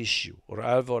 fibrotic tissue or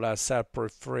alveolar cell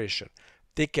proliferation,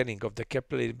 thickening of the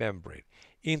capillary membrane,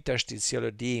 interstitial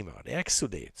edema, or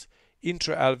exudates,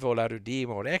 intraalveolar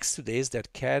edema or exudates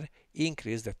that can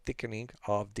increase the thickening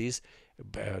of this,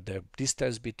 the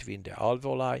distance between the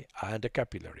alveoli and the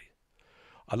capillary.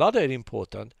 Another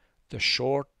important, the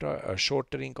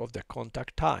shortening of the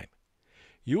contact time.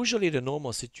 Usually the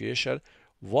normal situation,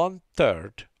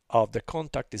 1/3 of the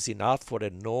contact is enough for a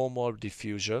normal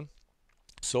diffusion.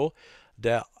 So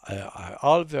the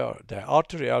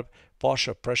arterial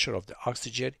partial pressure of the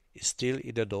oxygen is still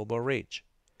in the normal range.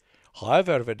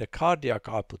 However, when the cardiac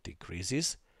output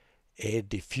increases, a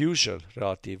diffusion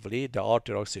relatively, the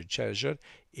arterial oxygen tension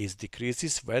is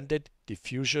decreases when the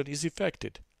diffusion is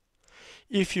affected.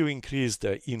 If you increase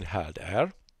the inhaled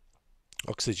air,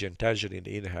 oxygen tension in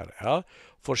the inhaled air,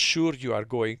 for sure you are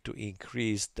going to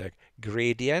increase the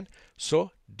gradient,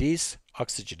 so this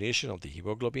oxygenation of the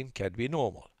hemoglobin can be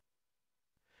normal.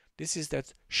 This is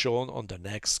that shown on the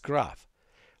next graph.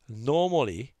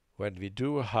 Normally, when we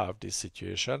do have this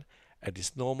situation, at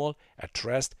this normal, at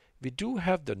rest, we do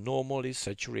have the normally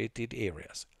saturated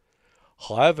areas.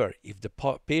 However, if the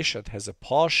patient has a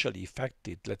partially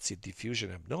affected, let's say,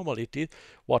 diffusion abnormality,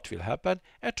 what will happen?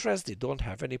 At rest, they don't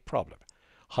have any problem.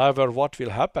 However, what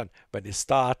will happen when they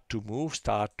start to move,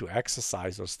 start to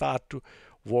exercise, or start to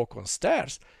walk on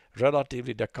stairs?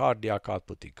 Relatively, the cardiac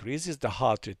output increases, the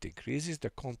heart rate increases, the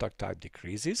contact time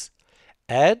decreases,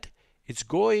 and it's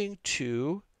going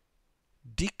to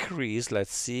decrease,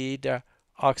 let's see, the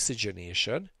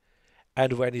oxygenation.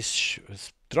 And when it's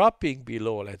dropping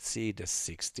below, let's see, the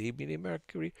 60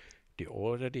 millimercury, they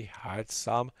already had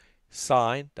some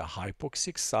sign, the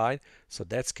hypoxic sign, so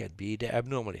that can be the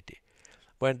abnormality.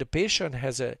 When the patient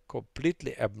has a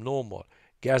completely abnormal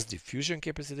gas diffusion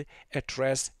capacity, at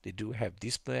rest they do have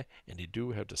dyspnea and they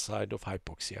do have the sign of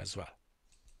hypoxia as well.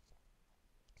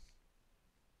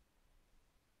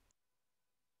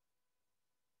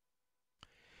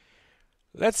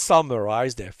 Let's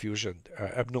summarize the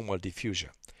abnormal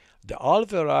diffusion. The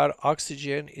alveolar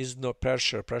oxygen is no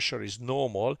pressure is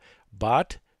normal,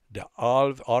 but the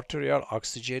arterial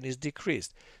oxygen is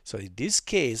decreased. So in this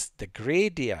case, the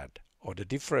gradient or the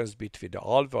difference between the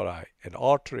alveoli and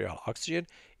arterial oxygen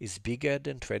is bigger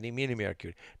than 20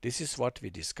 millimercury. This is what we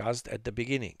discussed at the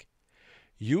beginning.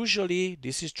 Usually,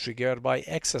 this is triggered by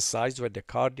exercise when the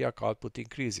cardiac output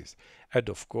increases. And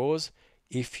of course,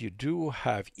 if you do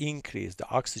have increased the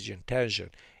oxygen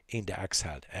tension in the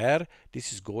exhaled air,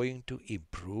 this is going to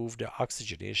improve the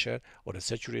oxygenation or the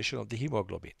saturation of the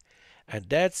hemoglobin. And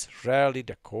that's rarely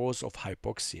the cause of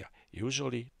hypoxia.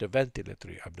 Usually the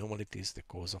ventilatory abnormality is the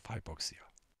cause of hypoxia.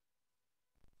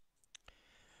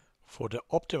 For the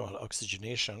optimal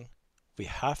oxygenation, we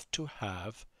have to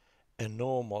have a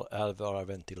normal alveolar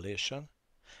ventilation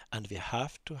and we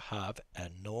have to have a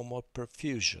normal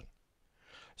perfusion.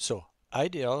 So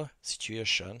ideal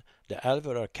situation, the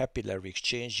alveolar capillary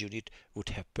exchange unit would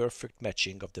have perfect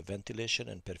matching of the ventilation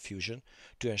and perfusion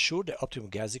to ensure the optimum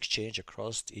gas exchange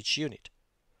across each unit.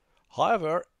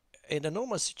 However, in a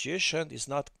normal situation is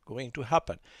not going to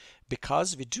happen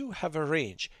because we do have a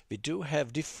range. We do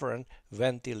have different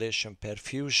ventilation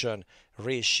perfusion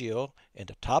ratio in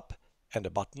the top and the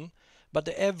bottom, but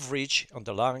the average on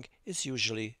the lung is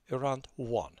usually around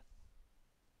 1.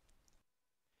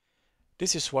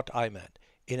 This is what I meant.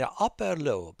 In the upper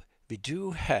lobe, we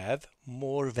do have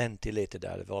more ventilated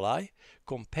alveoli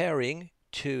comparing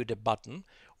to the bottom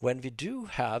when we do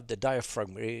have the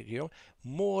diaphragm area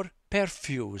more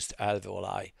perfused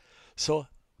alveoli. So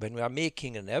when we are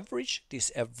making an average,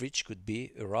 this average could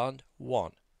be around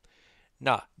 1.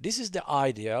 Now, this is the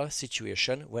ideal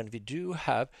situation when we do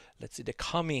have, let's say, the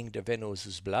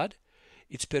venosus blood.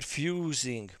 It's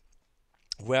perfusing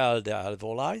well the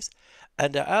alveoli,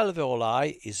 and the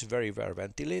alveoli is very well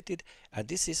ventilated, and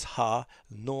this is how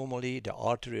normally the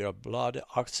arterial blood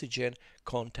oxygen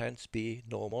contents be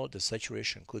normal, the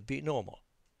saturation could be normal.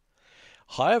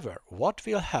 However, what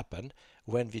will happen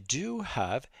when we do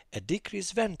have a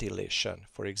decreased ventilation,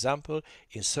 for example,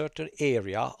 in certain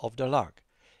area of the lung?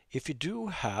 If we do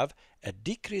have a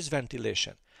decreased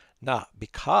ventilation, now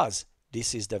because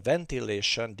this is the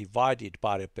ventilation divided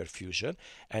by the perfusion,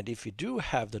 and if we do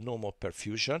have the normal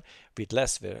perfusion with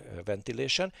less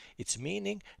ventilation, it's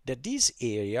meaning that this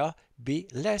area be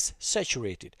less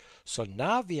saturated. So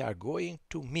now we are going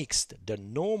to mix the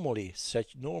normally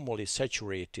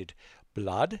saturated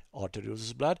blood, arterial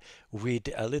blood, with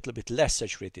a little bit less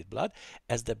saturated blood.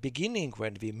 As the beginning,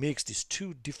 when we mix these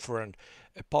two different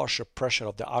partial pressure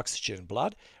of the oxygen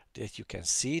blood, that you can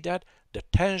see that the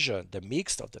tension, the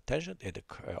mix of the tension and the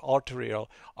arterial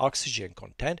oxygen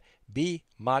content be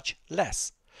much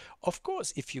less. Of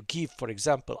course, if you give, for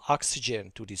example,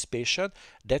 oxygen to this patient,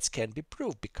 that can be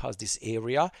proved because this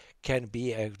area can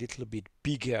be a little bit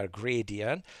bigger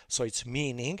gradient. So it's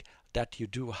meaning that you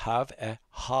do have a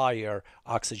higher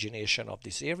oxygenation of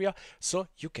this area. So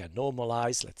you can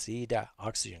normalize, let's see, the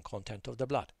oxygen content of the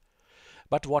blood.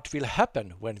 But what will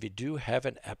happen when we do have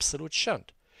an absolute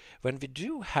shunt? When we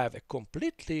do have a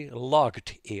completely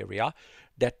locked area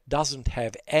that doesn't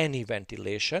have any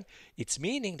ventilation, it's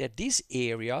meaning that this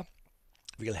area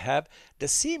will have the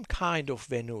same kind of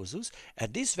venosus,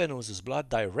 and this venosus blood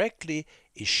directly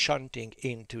is shunting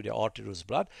into the arterial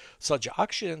blood, so the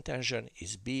oxygen tension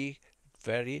is be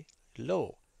very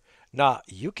low. Now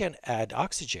you can add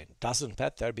oxygen, doesn't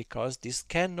matter because this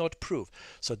cannot prove.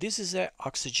 So this is a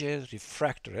oxygen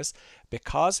refractoriness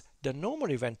because the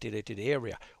normally ventilated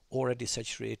area already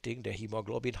saturating the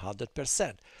hemoglobin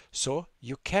 100%. So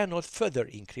you cannot further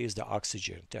increase the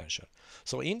oxygen tension.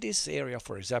 So in this area,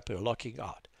 for example, locking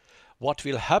out, what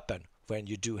will happen when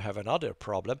you do have another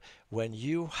problem, when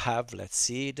you have, let's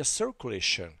see, the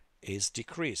circulation is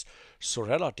decreased. So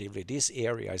relatively this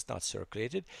area is not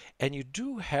circulated, and you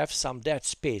do have some dead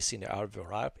space in the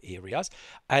alveolar areas,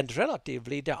 and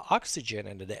relatively the oxygen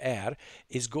and the air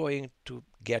is going to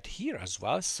get here as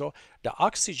well. So the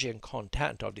oxygen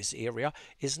content of this area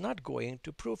is not going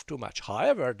to prove too much.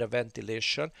 However, the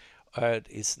ventilation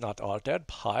is not altered.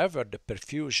 However, the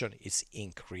perfusion is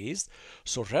increased.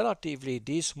 So relatively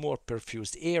this more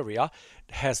perfused area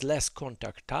has less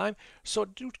contact time. So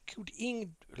it could,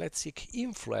 let's say,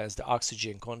 influence the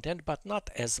oxygen content, but not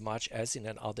as much as in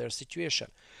another situation.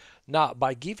 Now,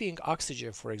 by giving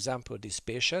oxygen, for example, this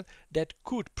patient, that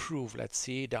could prove, let's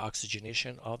see, the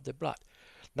oxygenation of the blood.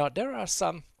 Now, there are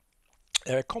some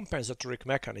compensatory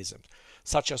mechanisms,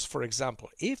 such as, for example,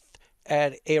 if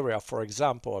an area, for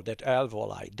example, that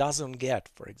alveoli doesn't get,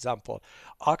 for example,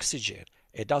 oxygen,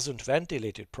 it doesn't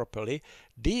ventilate it properly,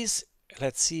 this,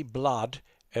 let's see, blood,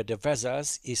 the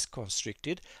vessels is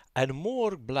constricted, and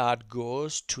more blood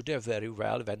goes to the very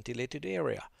well ventilated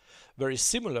area. Very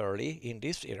similarly, in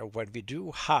this area, when we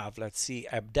do have, let's see,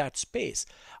 a dead space,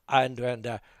 and when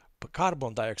the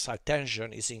carbon dioxide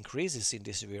tension is increases in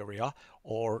this area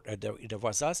or in the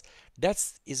vessels, that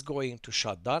is going to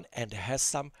shut down and has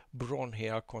some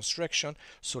bronchial constriction,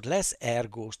 so less air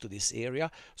goes to this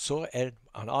area, so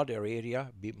another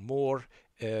area be more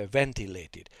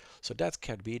ventilated. So that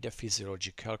can be the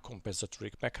physiological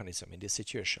compensatory mechanism in this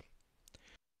situation.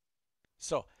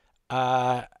 So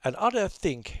another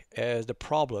thing is the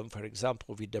problem, for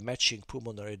example, with the matching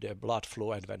pulmonary blood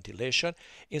flow and ventilation.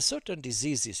 In certain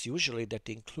diseases, usually that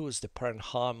includes the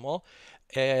parenchymal,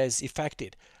 is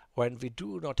affected when we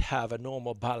do not have a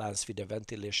normal balance with the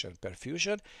ventilation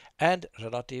perfusion, and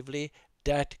relatively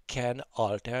that can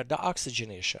alter the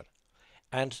oxygenation.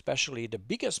 And especially the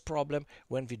biggest problem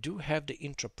when we do have the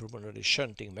intrapulmonary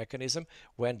shunting mechanism,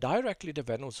 when directly the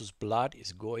venous blood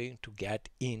is going to get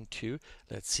into,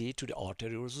 let's see, to the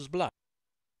arterial blood.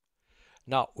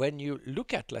 Now, when you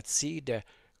look at, let's see, the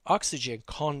oxygen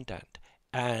content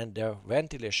and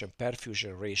ventilation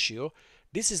perfusion ratio.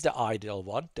 This is the ideal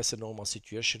one. That's a normal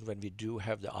situation when we do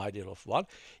have the ideal of 1.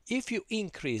 If you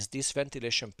increase this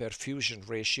ventilation perfusion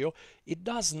ratio, it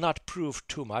does not prove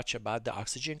too much about the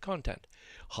oxygen content.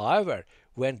 However,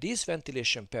 when this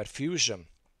ventilation perfusion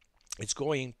is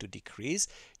going to decrease,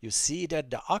 you see that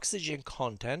the oxygen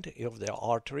content of the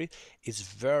artery is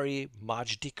very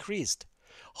much decreased.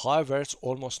 However, it's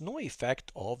almost no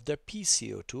effect of the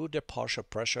PCO2, the partial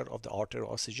pressure of the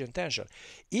arterial oxygen tension.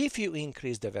 If you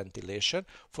increase the ventilation,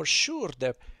 for sure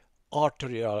the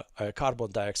arterial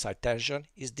carbon dioxide tension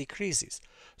is decreases.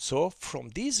 So from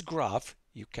this graph,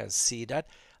 you can see that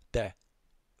the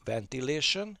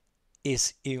ventilation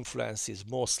influences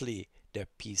mostly the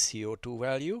PCO2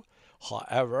 value.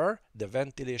 However, the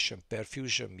ventilation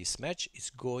perfusion mismatch is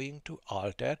going to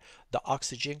alter the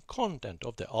oxygen content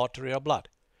of the arterial blood.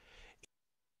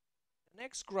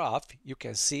 Next graph, you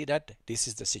can see that this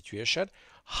is the situation.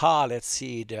 How, let's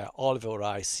see, the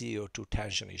alveoli CO2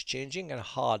 tension is changing, and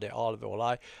how the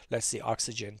alveoli, let's see,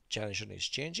 oxygen tension is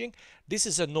changing. This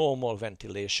is a normal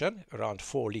ventilation, around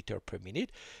 4 liters per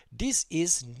minute. This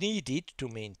is needed to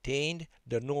maintain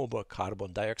the normal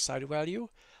carbon dioxide value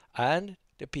and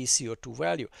the PCO2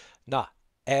 value. Now,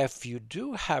 if you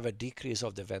do have a decrease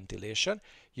of the ventilation,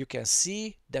 you can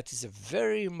see that is a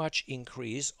very much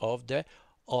increase of the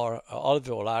or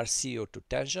alveolar CO2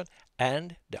 tension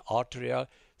and the arterial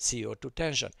CO2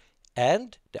 tension.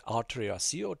 And the arterial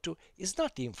CO2 is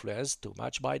not influenced too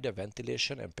much by the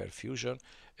ventilation and perfusion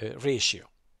ratio.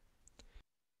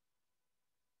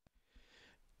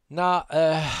 Now,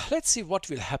 let's see what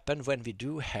will happen when we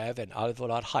do have an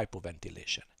alveolar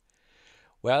hypoventilation.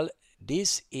 Well,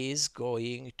 this is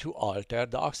going to alter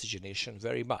the oxygenation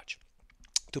very much.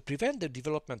 To prevent the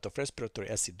development of respiratory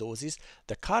acidosis,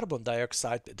 the carbon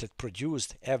dioxide that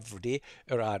produced every day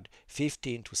around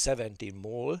 15 to 17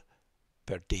 mole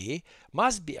per day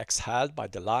must be exhaled by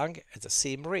the lung at the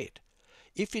same rate.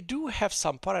 If we do have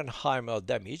some parenchymal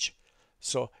damage,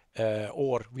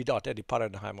 or without any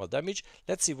parenchymal damage,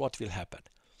 let's see what will happen.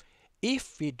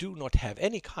 If we do not have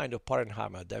any kind of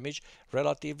parenchymal damage,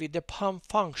 relatively the pump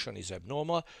function is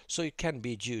abnormal, so it can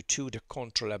be due to the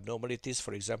control abnormalities,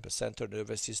 for example, central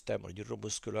nervous system or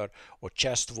neuromuscular or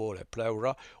chest wall, a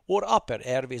pleura, or upper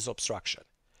airways obstruction.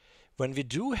 When we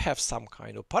do have some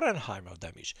kind of parenchymal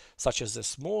damage, such as a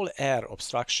small air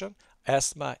obstruction,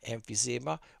 asthma,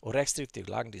 emphysema, or restrictive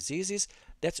lung diseases,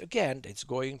 that's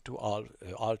going to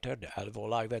alter the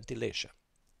alveoli ventilation.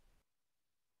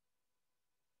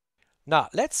 Now,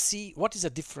 let's see what is the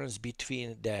difference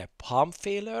between the pump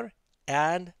failure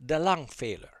and the lung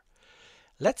failure.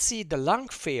 Let's see the lung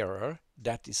failure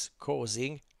that is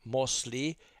causing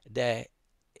mostly the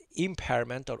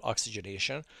impairment of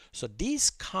oxygenation. So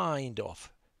this kind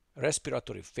of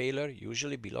respiratory failure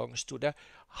usually belongs to the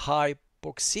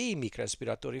hypoxemic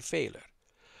respiratory failure.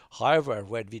 However,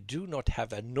 when we do not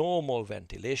have a normal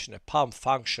ventilation, a pump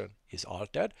function is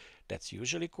altered, that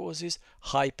usually causes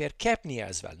hypercapnia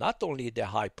as well. Not only the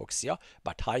hypoxia,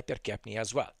 but hypercapnia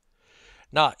as well.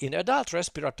 Now, in adult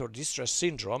respiratory distress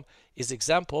syndrome is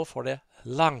example for the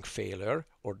lung failure,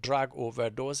 or drug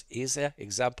overdose is an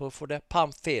example for the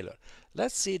pump failure.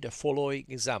 Let's see the following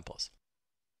examples.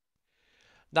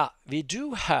 Now, we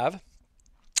do have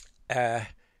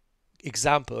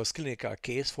examples, clinical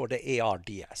case for the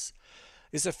ARDS.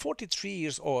 Is a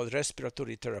 43-year-old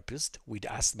respiratory therapist with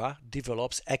asthma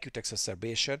develops acute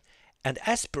exacerbation and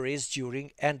aspirates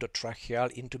during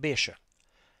endotracheal intubation.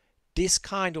 This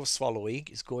kind of swallowing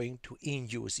is going to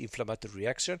induce inflammatory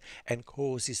reaction and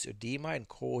causes edema and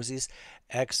causes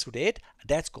exudate.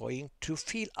 That's going to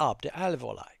fill up the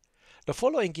alveoli. The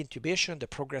following intubation, the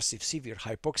progressive severe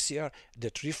hypoxia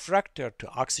that refractory to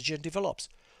oxygen develops.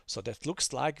 So that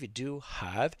looks like we do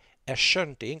have a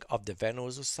shunting of the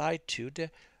venous side to the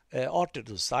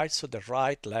arterial side, so the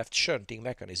right-left shunting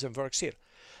mechanism works here.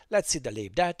 Let's see the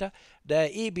lab data. The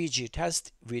EBG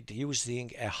test with using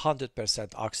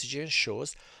 100% oxygen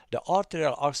shows the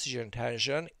arterial oxygen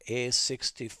tension is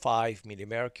 65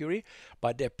 millimercury,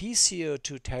 but the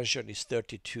PCO2 tension is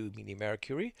 32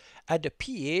 millimercury, and the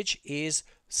pH is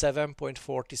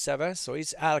 7.47, so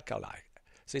it's alkaline.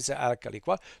 So it's an alkali.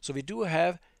 So we do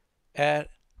have a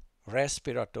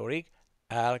respiratory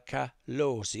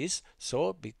alkalosis,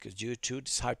 so because due to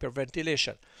this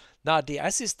hyperventilation. Now the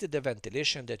assisted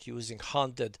ventilation that using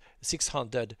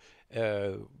 600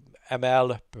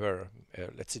 ml per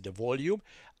let's say the volume,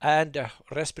 and the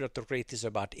respiratory rate is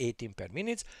about 18 per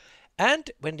minute,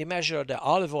 and when they measure the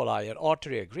alveoli and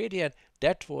arterial gradient,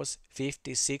 that was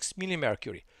 56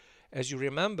 millimercury. As you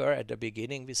remember at the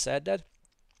beginning, we said that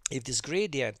if this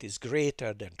gradient is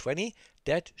greater than 20,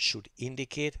 That should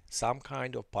indicate some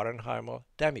kind of parenchymal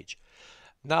damage.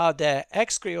 Now the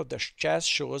X-ray of the chest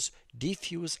shows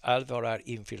diffuse alveolar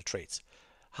infiltrates.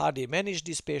 How they manage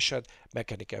this patient?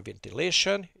 Mechanical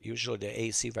ventilation, usually the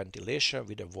AC ventilation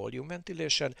with a volume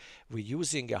ventilation. We're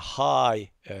using a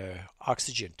high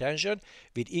oxygen tension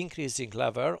with increasing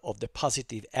level of the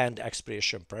positive end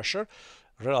expiration pressure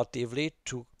relatively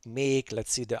to make,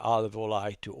 let's see, the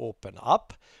alveoli to open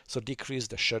up, so decrease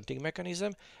the shunting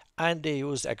mechanism. And they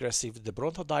use aggressive the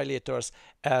bronchodilators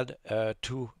and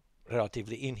to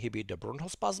relatively inhibit the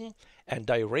bronchospasm, and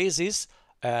diuresis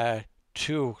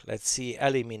to, let's see,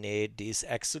 eliminate these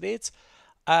exudates,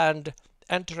 and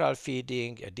enteral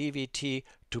feeding, a DVT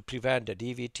to prevent the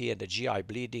DVT and the GI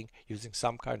bleeding using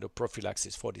some kind of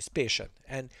prophylaxis for this patient,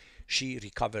 and she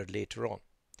recovered later on.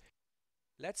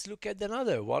 Let's look at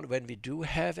another one when we do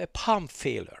have a pump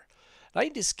failure. Now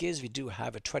in this case we do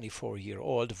have a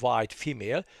 24-year-old white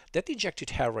female that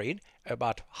injected heroin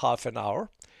about half an hour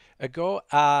ago,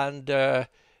 and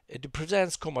it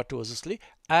presents comatosely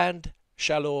and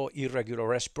shallow irregular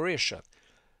respiration.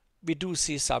 We do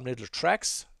see some little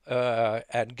tracks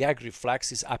and gag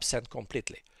reflex is absent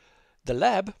completely. The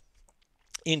lab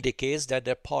indicates that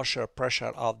the partial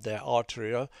pressure of the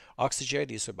arterial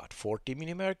oxygen is about 40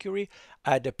 mmHg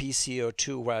and the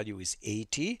PCO2 value is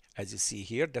 80, as you see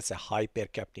here. That's a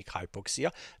hypercapnic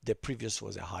hypoxia. The previous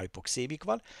was a hypoxemic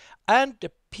one, and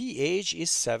the pH is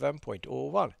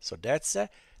 7.01, so that's a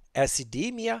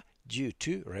acidemia due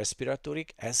to respiratory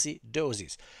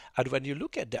acidosis. And when you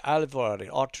look at the alveolar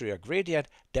arterial gradient,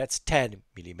 that's 10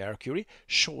 mmHg,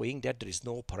 showing that there is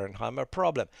no parenchymal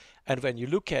problem. And when you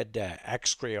look at the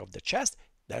X-ray of the chest,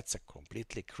 that's a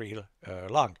completely clear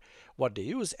lung. What they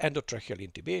use, endotracheal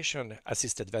intubation,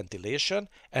 assisted ventilation,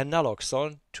 and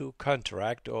naloxone to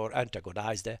counteract or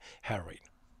antagonize the heroin.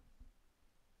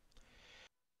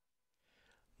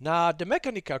 Now, the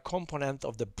mechanical component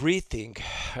of the breathing,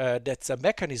 that's a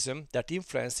mechanism that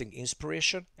influencing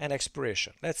inspiration and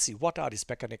expiration. Let's see, what are these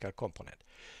mechanical components?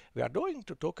 We are going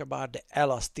to talk about the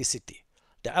elasticity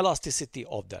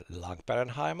of the lung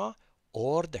parenchyma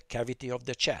or the cavity of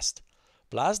the chest,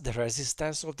 plus the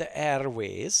resistance of the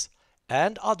airways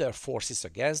and other forces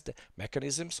against the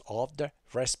mechanisms of the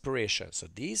respiration. So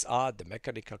these are the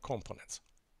mechanical components.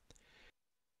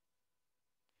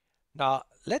 Now,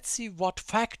 let's see what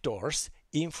factors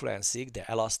influencing the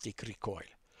elastic recoil.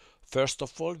 First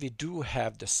of all, we do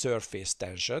have the surface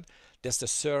tension. That's the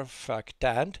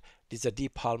surfactant. This is a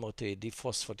dipalmitoid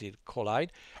diphosphatidylcholine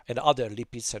and other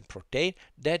lipids and protein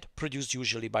that produced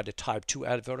usually by the type 2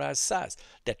 alveolar cells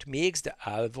that makes the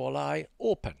alveoli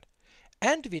open.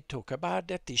 And we talk about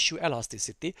the tissue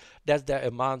elasticity. That's the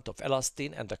amount of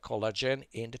elastin and the collagen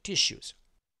in the tissues.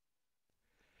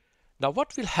 Now,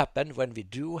 what will happen when we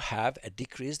do have a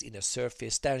decrease in a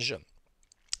surface tension?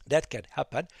 That can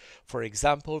happen, for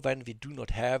example, when we do not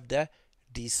have this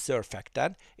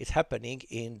surfactant. It's happening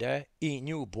in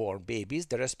newborn babies.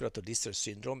 The respiratory distress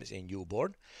syndrome is in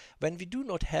newborn. When we do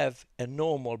not have a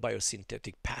normal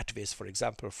biosynthetic pathways, for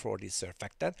example, for this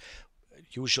surfactant,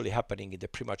 usually happening in the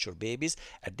premature babies,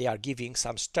 and they are giving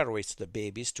some steroids to the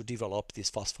babies to develop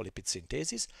this phospholipid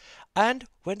synthesis. And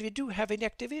when we do have an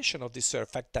activation of this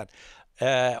surfactant,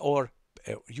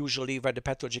 usually when the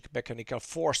pathologic mechanical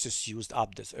force is used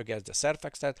up against the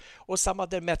surfactant, or some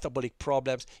other metabolic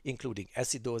problems including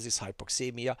acidosis,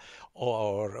 hypoxemia,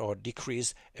 or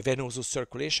decreased venous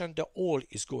circulation, the all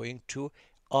is going to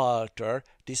alter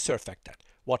the surfactant.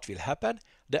 What will happen?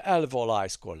 The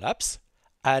alveoli collapse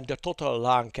and the total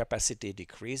lung capacity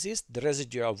decreases, the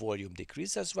residual volume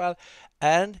decreases as well,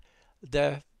 and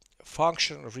the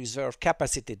functional reserve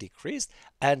capacity decreased,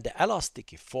 and the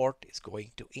elastic effort is going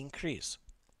to increase.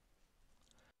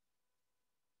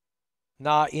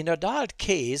 Now, in adult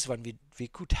case, when we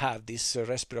could have this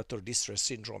respiratory distress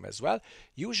syndrome as well,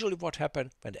 usually what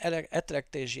happens when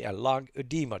atelectasia and lung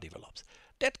edema develops.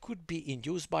 That could be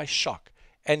induced by shock.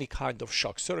 Any kind of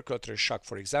shock, circulatory shock,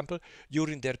 for example,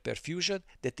 during their perfusion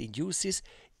that induces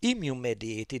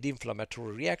immune-mediated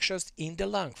inflammatory reactions in the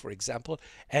lung, for example,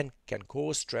 and can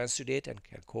cause transudate and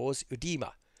can cause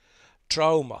edema.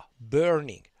 Trauma,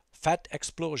 burning, fat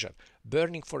explosion,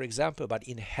 burning, for example, by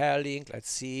inhaling,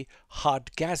 let's see, hot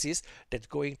gases that's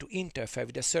going to interfere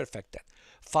with the surfactant.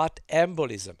 Fat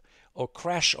embolism or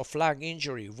crash of lung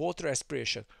injury, water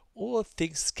aspiration, all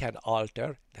things can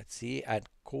alter, let's see, and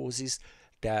causes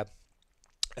the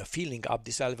filling up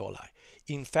this alveoli.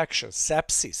 Infection,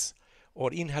 sepsis,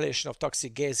 or inhalation of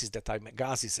toxic gases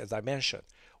as I mentioned,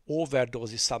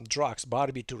 overdoses, some drugs,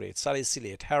 barbiturates,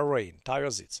 salicylate, heroin,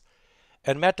 thiazides,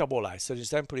 and metabolites, for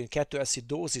example, in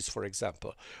ketoacidosis, for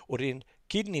example, or in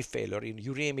kidney failure in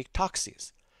uremic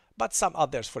toxins. But some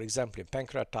others, for example, in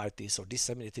pancreatitis or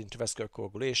disseminated intravascular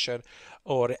coagulation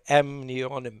or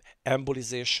amnion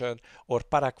embolization or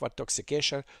paraquat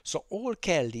toxication, so all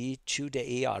can lead to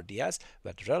the ARDS,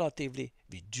 but relatively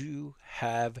we do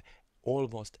have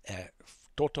almost a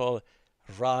total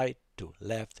right to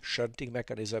left shunting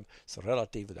mechanism, so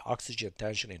relatively the oxygen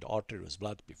tension in the arterial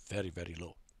blood will be very, very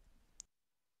low.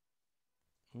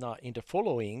 Now, in the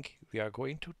following, we are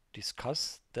going to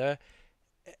discuss the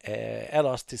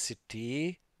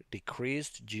elasticity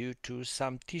decreased due to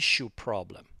some tissue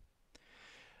problem,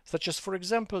 such as, for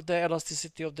example, the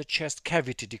elasticity of the chest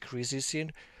cavity decreases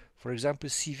in, for example,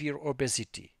 severe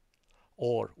obesity,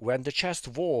 or when the chest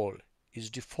wall is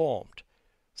deformed,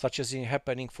 such as in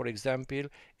happening, for example,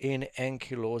 in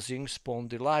ankylosing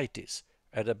spondylitis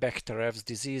and the Bechdel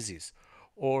diseases,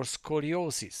 or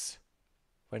scoliosis,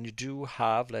 when you do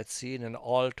have, let's see, an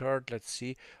altered, let's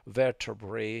see,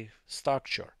 vertebrae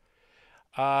structure.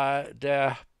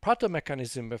 The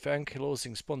pathomechanism of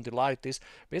ankylosing spondylitis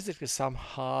basically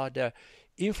somehow the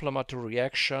inflammatory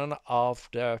reaction of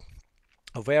the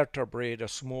vertebrae, the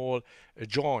small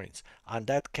joints, and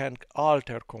that can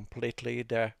alter completely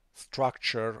the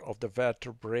structure of the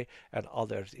vertebrae and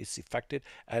others is affected.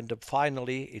 And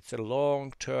finally, it's a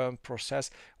long-term process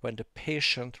when the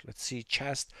patient, let's see,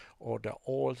 chest or the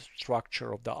whole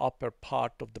structure of the upper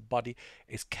part of the body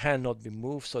is cannot be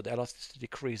moved, so the elasticity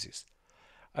decreases.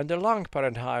 And the lung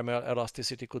parenchymal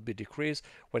elasticity could be decreased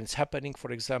when it's happening,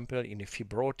 for example, in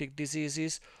fibrotic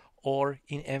diseases or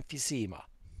in emphysema.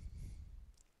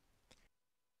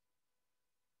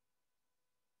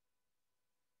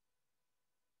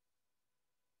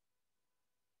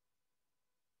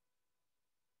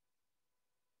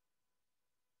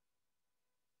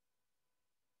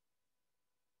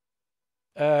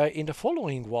 In the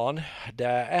following one, the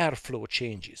airflow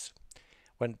changes.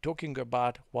 When talking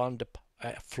about when the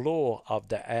flow of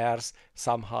the airs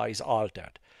somehow is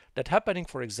altered. That happening,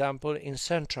 for example, in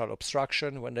central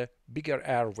obstruction when the bigger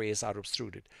airways are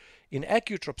obstructed. In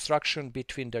acute obstruction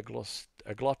between the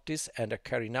glottis and the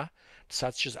carina,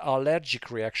 such as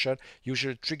allergic reaction,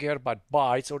 usually triggered by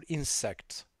bites or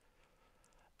insects.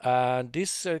 And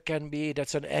this can be,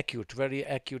 that's an acute, very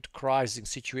acute crisis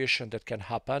situation that can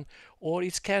happen, or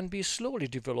it can be slowly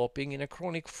developing in a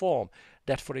chronic form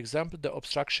that, for example, the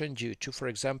obstruction due to, for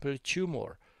example,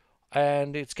 tumor.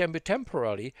 And it can be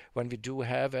temporary when we do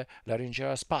have a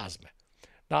laryngeal spasm.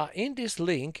 Now, in this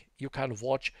link, you can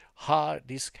watch how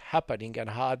this happening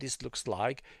and how this looks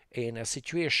like in a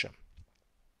situation.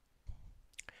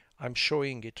 I'm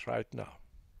showing it right now.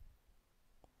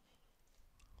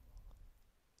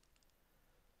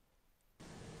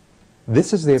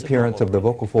 This is the appearance of the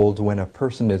vocal folds when a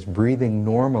person is breathing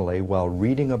normally while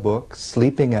reading a book,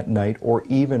 sleeping at night, or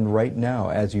even right now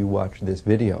as you watch this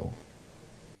video.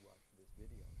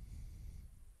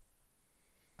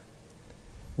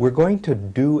 We're going to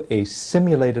do a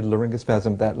simulated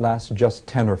laryngospasm that lasts just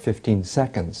 10 or 15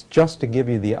 seconds, just to give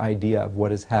you the idea of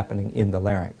what is happening in the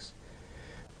larynx.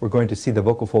 We're going to see the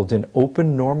vocal folds in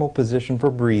open, normal position for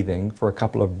breathing for a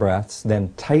couple of breaths,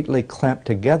 then tightly clamped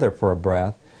together for a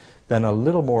breath, then a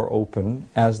little more open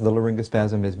as the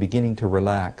laryngospasm is beginning to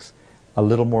relax, a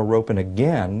little more open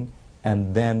again,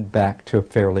 and then back to a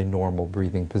fairly normal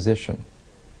breathing position.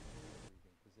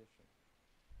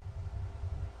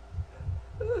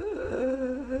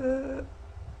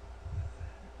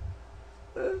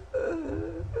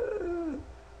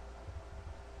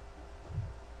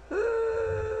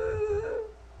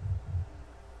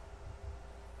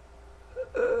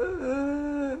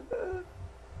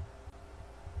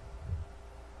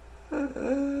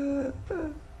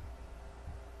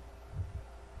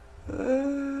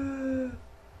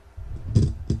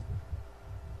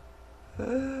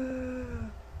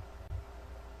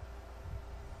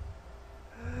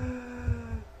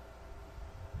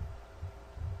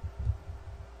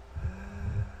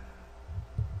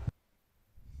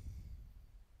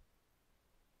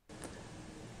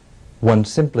 One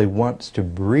simply wants to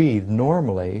breathe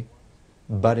normally,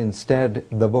 but instead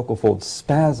the vocal folds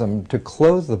spasm. To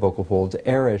close the vocal folds,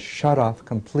 air is shut off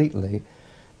completely,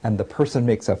 and the person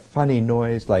makes a funny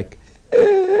noise like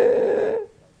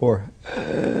or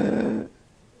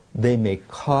they may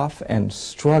cough and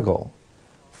struggle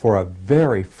for a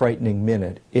very frightening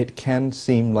minute. It can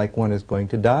seem like one is going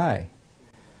to die.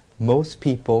 Most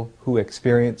people who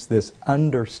experience this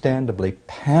understandably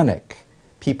panic.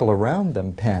 People around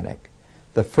them panic.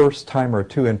 The first time or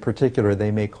two in particular,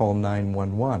 they may call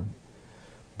 911.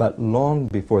 But long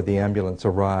before the ambulance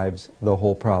arrives, the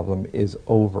whole problem is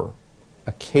over.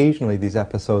 Occasionally, these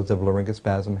episodes of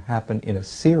laryngospasm happen in a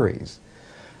series,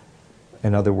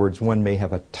 In other words, one may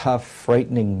have a tough,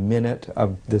 frightening minute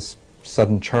of this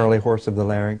sudden Charlie horse of the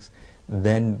larynx,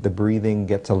 then the breathing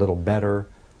gets a little better,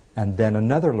 and then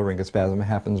another laryngospasm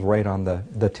happens right on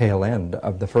the tail end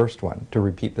of the first one to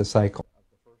repeat the cycle.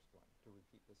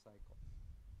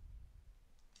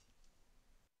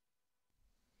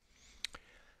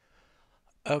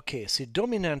 Okay, so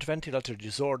dominant ventilator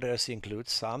disorders include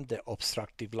some the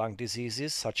obstructive lung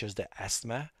diseases such as the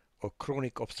asthma or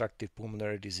chronic obstructive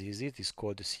pulmonary disease. It is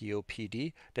called the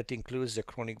COPD. That includes the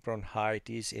chronic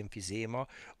bronchitis, emphysema,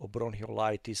 or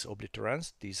bronchiolitis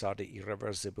obliterans. These are the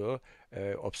irreversible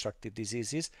obstructive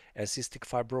diseases, and cystic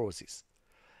fibrosis.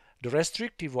 The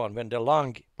restrictive one, when the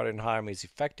lung parenchyma is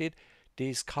affected,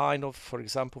 these kind of, for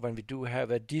example, when we do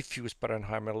have a diffuse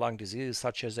parenchymal lung disease,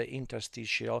 such as the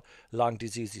interstitial lung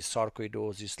diseases,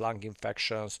 sarcoidosis, lung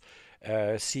infections,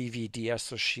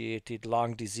 CVD-associated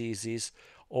lung diseases,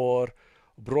 or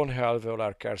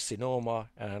bronchoalveolar carcinoma,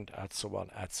 and so on,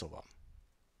 and so on.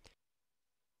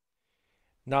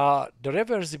 Now, the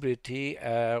reversibility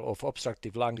of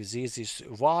obstructive lung disease is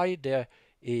why the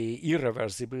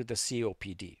irreversible, the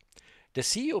COPD. The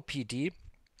COPD,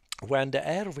 when the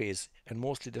airways, and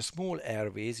mostly the small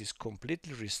airways, is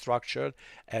completely restructured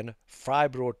and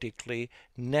fibrotically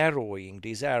narrowing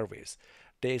these airways.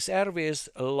 These airways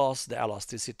lost the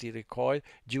elasticity recoil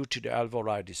due to the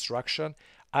alveolar destruction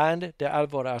and the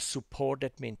alveolar support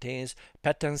that maintains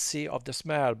patency of the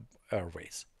small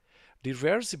airways. The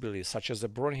reversibility, such as the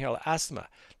bronchial asthma,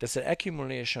 that's an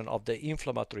accumulation of the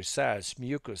inflammatory cells,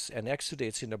 mucus, and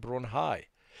exudates in the bronchi.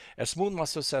 A smooth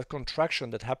muscle cell contraction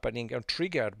that's happening and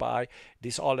triggered by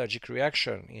this allergic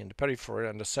reaction in the peripheral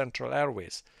and the central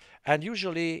airways, and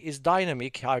usually is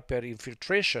dynamic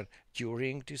hyperinfiltration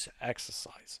during this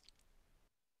exercise.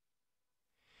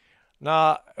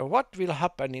 Now, what will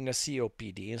happen in a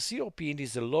COPD? In COPD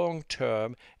is a long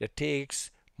term that takes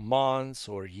months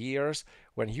or years,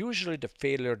 when usually the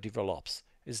failure develops.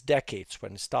 It's decades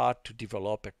when it starts to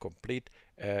develop a complete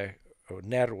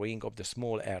narrowing of the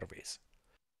small airways.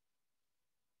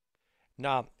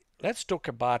 Now, let's talk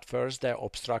about first the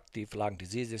obstructive lung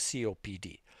disease, the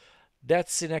COPD.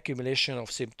 That's an accumulation of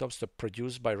symptoms that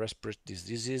produced by respiratory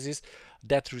diseases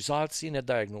that results in a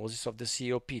diagnosis of the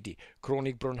COPD.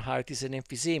 Chronic bronchitis and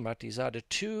emphysema, these are the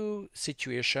two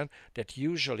situations that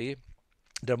usually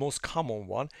the most common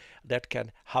one that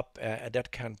can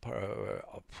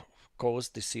cause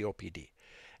the COPD.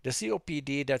 The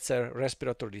COPD, that's a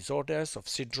respiratory disorders of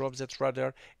syndromes, that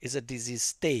rather is a disease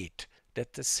state,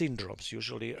 that the syndromes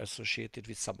usually associated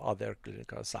with some other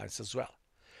clinical signs as well.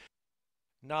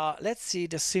 Now let's see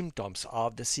the symptoms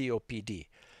of the COPD.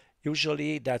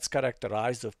 Usually that's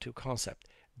characterized of two concepts: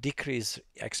 decreased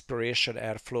expiration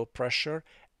airflow pressure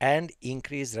and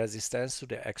increased resistance to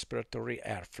the expiratory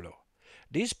airflow.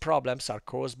 These problems are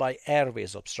caused by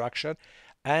airways obstruction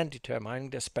and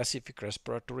determining the specific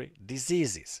respiratory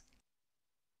diseases.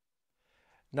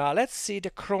 Now let's see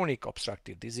the chronic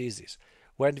obstructive diseases.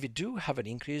 When we do have an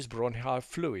increased bronchial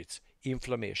fluids,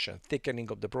 inflammation,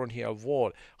 thickening of the bronchial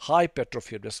wall,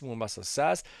 hypertrophy of the smooth muscle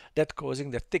cells, that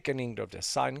causing the thickening of the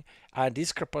sign and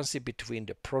discrepancy between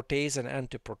the protease and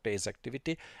antiprotease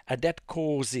activity, and that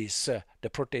causes the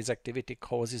protease activity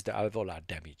causes the alveolar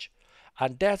damage.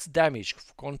 And that's damage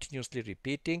continuously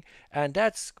repeating, and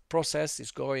that process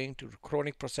is going to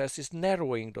chronic process is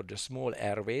narrowing of the small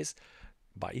airways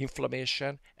by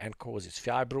inflammation and causes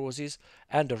fibrosis,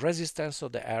 and the resistance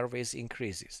of the airways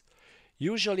increases.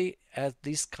 Usually as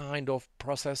this kind of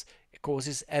process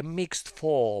causes a mixed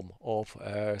form of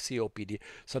COPD,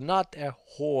 so not a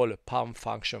whole pump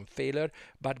function failure,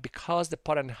 but because the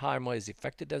parenchyma is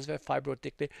affected as well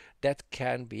fibrotically, that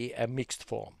can be a mixed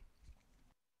form.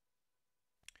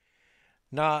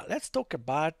 Now let's talk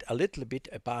about a little bit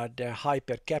about the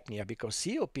hypercapnia, because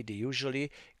COPD usually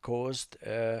causes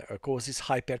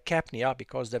hypercapnia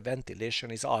because the ventilation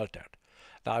is altered.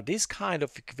 Now this kind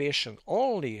of equation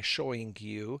only showing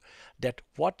you that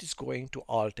what is going to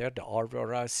alter the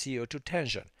alveolar CO2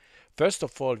 tension. First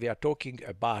of all, we are talking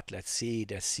about, let's see,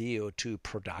 the CO2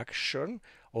 production,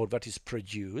 or what is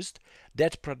produced.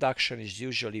 That production is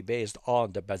usually based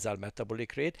on the basal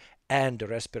metabolic rate and the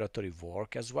respiratory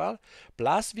work as well.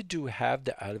 Plus we do have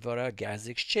the alveolar gas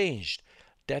exchange.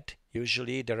 That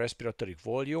usually the respiratory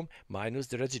volume minus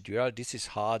the residual, this is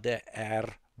how the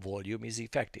air volume is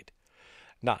affected.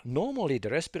 Now, normally the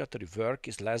respiratory work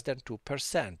is less than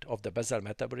 2% of the basal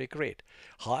metabolic rate.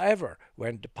 However,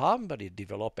 when the pulmonary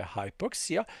develop a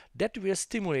hypoxia, that will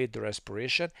stimulate the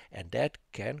respiration, and that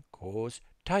can cause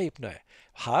tachypnea.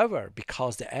 However,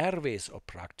 because the airways are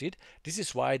obstructed, this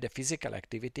is why the physical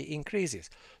activity increases.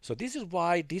 So this is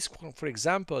why this, for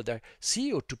example, the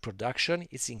CO2 production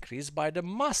is increased by the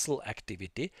muscle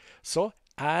activity. So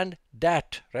and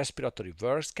that respiratory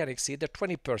works can exceed the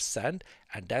 20%,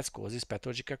 and that causes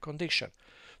pathological condition.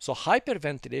 So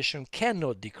hyperventilation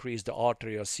cannot decrease the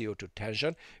arterial CO2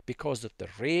 tension because of the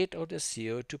rate of the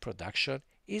CO2 production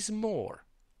is more.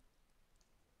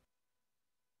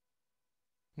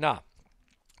 Now,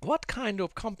 what kind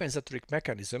of compensatory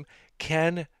mechanism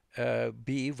can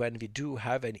be when we do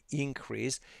have an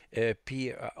increased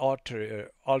alveolar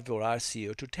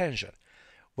CO2 tension?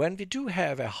 When we do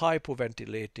have a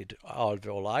hypoventilated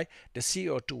alveoli, the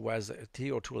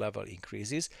CO2 level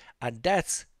increases, and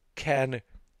that can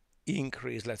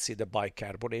increase, let's say, the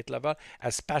bicarbonate level,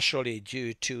 especially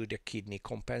due to the kidney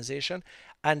compensation,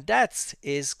 and that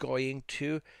is going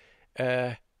to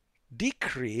uh,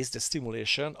 decrease the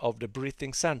stimulation of the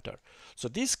breathing center. So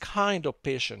this kind of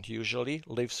patient usually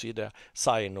lives with a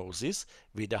cyanosis,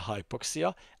 with a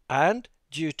hypoxia, and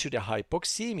due to the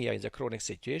hypoxemia in the chronic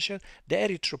situation, the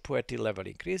erythropoietin level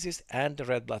increases and the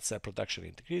red blood cell production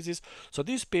increases. So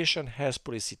this patient has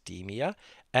polycythemia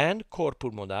and cor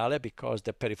pulmonale because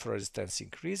the peripheral resistance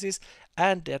increases,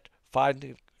 and that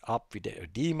finding up with the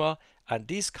edema, and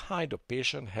this kind of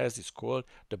patient has is called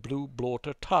the blue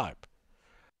bloater type.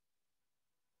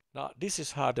 Now, this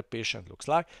is how the patient looks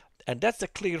like, and that's a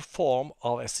clear form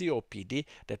of a COPD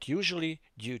that usually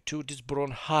due to this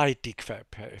bronchitic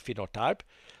phenotype,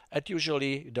 and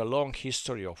usually the long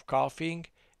history of coughing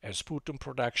and sputum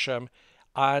production,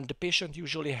 and the patient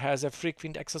usually has a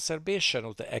frequent exacerbation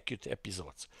of the acute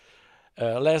episodes.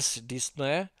 Less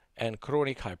dyspnea and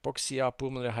chronic hypoxia,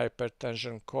 pulmonary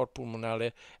hypertension, cor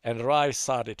pulmonale, and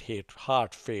right-sided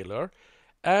heart failure,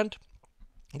 and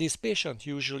this patient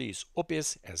usually is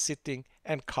obese and sitting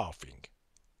and coughing.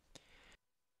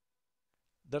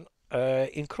 Then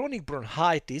in chronic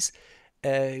bronchitis,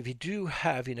 we do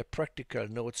have in a practical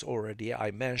notes already,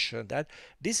 I mentioned that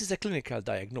this is a clinical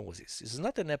diagnosis. This is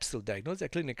not an absolute diagnosis, a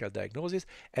clinical diagnosis,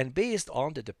 and based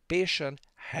on that the patient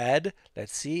had,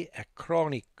 let's see, a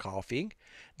chronic coughing,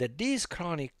 that this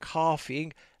chronic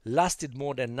coughing lasted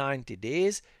more than 90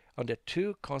 days on the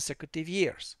 2 consecutive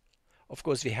years. Of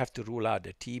course, we have to rule out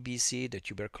the TBC, the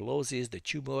tuberculosis, the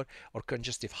tumor, or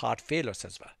congestive heart failures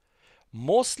as well.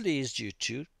 Mostly is due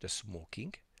to the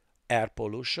smoking, air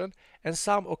pollution, and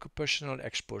some occupational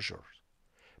exposure.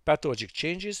 Pathologic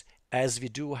changes, as we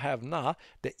do have now,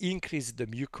 the increase in the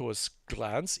mucous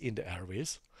glands in the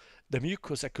airways, the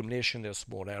mucous accumulation in the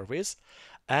small airways,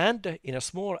 and in a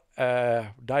small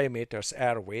diameters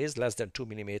airways, less than 2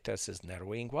 millimeters is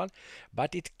narrowing one,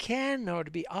 but it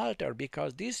cannot be altered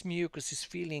because this mucus is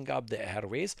filling up the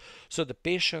airways. So the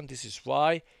patient, this is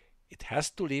why it has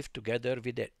to live together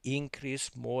with an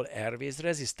increased small airways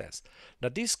resistance. Now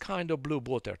this kind of blue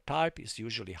bloater type is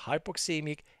usually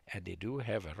hypoxemic, and they do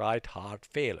have a right heart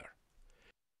failure.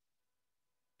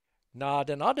 Now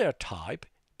another type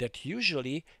that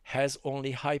usually has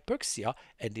only hypoxia,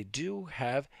 and they do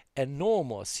have a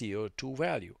normal CO2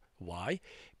 value. Why?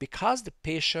 Because the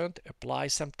patient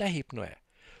applies some tachypnea.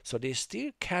 So they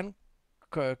still can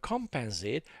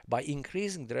compensate by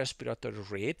increasing the respiratory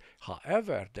rate.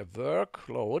 However, the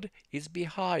workload is be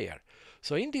higher.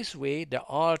 So in this way, the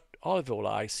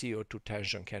alveoli CO2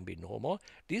 tension can be normal.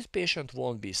 This patient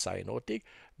won't be cyanotic.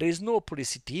 There is no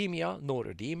polycythemia nor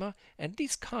edema, and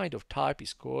this kind of type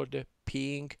is called the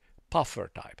pink puffer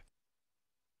type.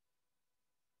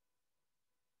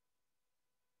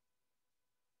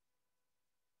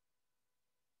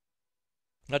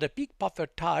 Now the pink puffer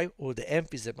type, or the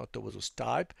emphysema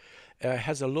type,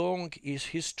 has a long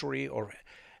history or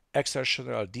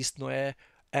exertional dyspnea,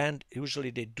 and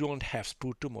usually they don't have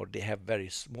sputum, or they have very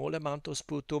small amount of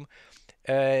sputum.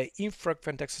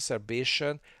 Infrequent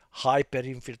exacerbation,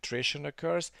 hyperinfiltration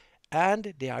occurs,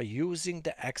 and they are using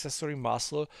the accessory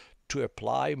muscle to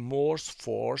apply more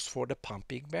force for the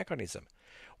pumping mechanism.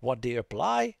 What they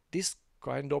apply, this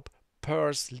kind of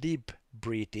purse lip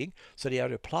breathing, so they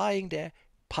are applying the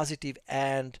positive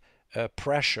and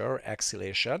pressure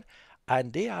exhalation,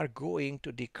 and they are going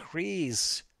to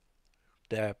decrease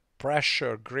the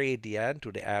pressure gradient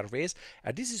to the airways,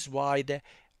 and this is why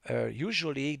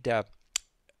usually the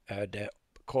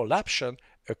collapsion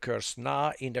occurs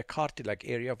now in the cartilage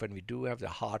area when we do have the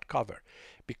heart cover,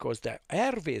 because the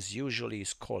airways usually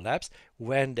is collapsed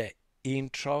when the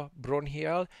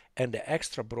intrabronchial and the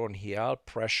extrabronchial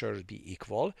pressure be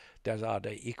equal. Those are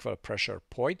the equal pressure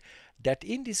point. That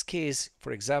in this case,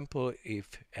 for example, if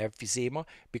emphysema,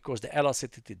 because the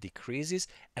elasticity decreases,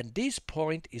 and this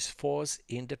point is forced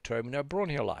in the terminal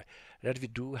bronchioli, that we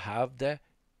do have the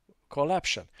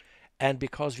collapsion. And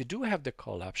because we do have the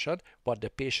collapsion, what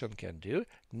the patient can do,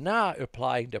 now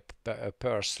applying the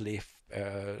pursed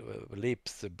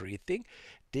lips breathing,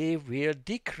 they will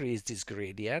decrease this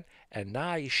gradient, and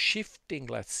now is shifting,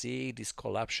 let's see, this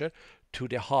collapsion to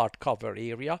the heart cover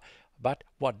area. But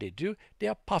what they do, they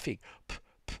are puffing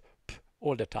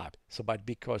all the time. So, but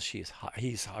because he's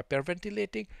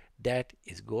hyperventilating, that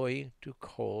is going to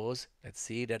cause, let's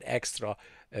see, that extra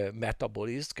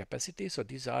metabolism capacity. So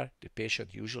these are, the patient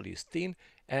usually is thin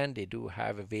and they do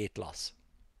have a weight loss.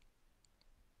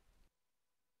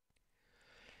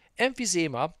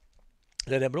 Emphysema,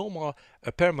 the abnormal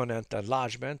permanent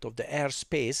enlargement of the air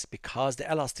space because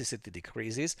the elasticity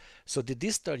decreases. So the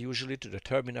distal usually to the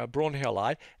terminal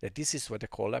bronchioli, that this is where the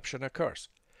collapsion occurs.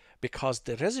 Because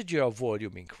the residual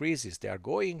volume increases, they are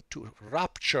going to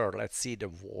rupture, let's see, the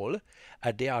wall,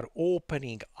 and they are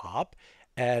opening up,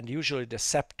 and usually the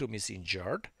septum is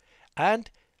injured. And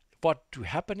what to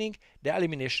happening? The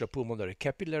elimination of pulmonary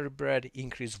capillary bed,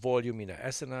 increased volume in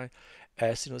the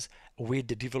sinus with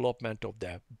the development of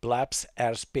the BLAPS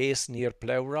airspace near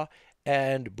pleura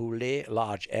and bullae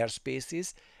large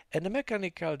airspaces, and the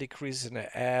mechanical decrease in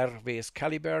the airways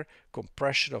caliber,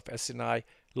 compression of acini,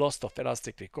 loss of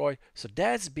elastic recoil. So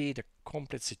that's be the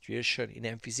complete situation in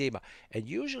emphysema. And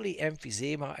usually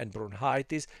emphysema and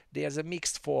bronchitis, there's a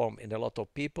mixed form in a lot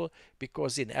of people,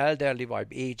 because in elderly by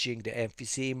aging, the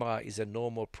emphysema is a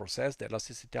normal process, the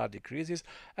elasticity decreases,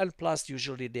 and plus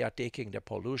usually they are taking the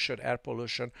pollution, air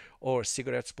pollution, or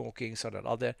cigarette smoking, so that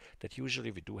other, that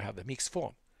usually we do have a mixed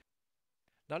form.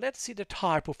 Now let's see the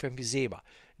type of emphysema.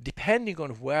 Depending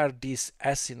on where this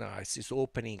acini is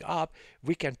opening up,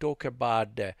 we can talk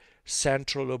about the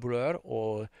centrolobular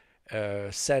or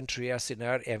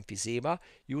centriacinar emphysema,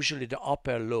 usually the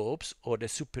upper lobes or the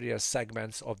superior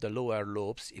segments of the lower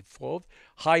lobes involved,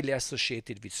 highly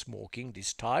associated with smoking,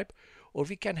 this type. Or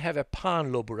we can have a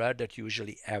panlobular that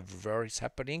usually everywhere is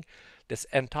happening. This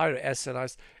entire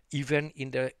acini, even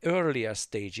in the earlier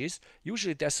stages,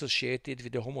 usually associated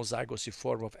with the homozygous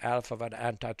form of alpha-1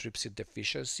 antitrypsin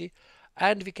deficiency.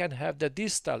 And we can have the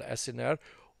distal acinar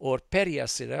or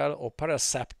periacinar or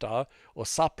paraseptal or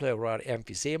subpleural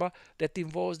emphysema that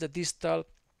involves the distal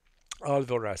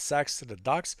alveolar sacs, the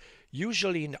ducts,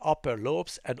 usually in upper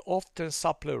lobes and often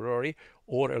subpleurally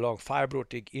or along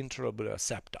fibrotic intralobular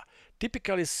septa,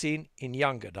 typically seen in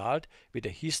young adult with a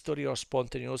history of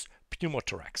spontaneous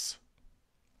pneumothorax.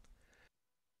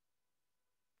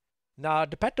 Now,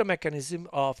 the pathomechanism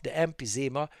of the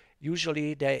emphysema,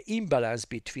 usually the imbalance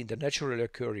between the naturally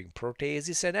occurring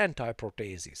proteases and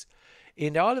antiproteases.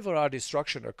 In the alveolar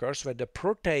destruction occurs when the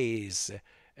protease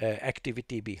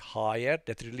activity be higher,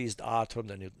 that released out from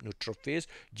the neutrophils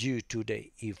due to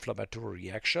the inflammatory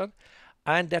reaction,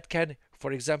 and that can,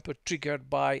 for example, triggered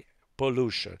by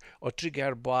pollution or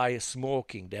triggered by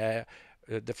smoking, the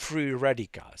free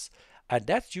radicals. And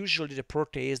that's usually the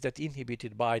protease that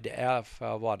inhibited by the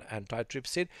alpha-1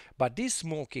 antitrypsin, but this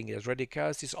smoking as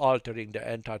radicals is altering the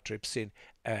antitrypsin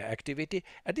activity,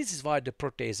 and this is why the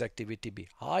protease activity be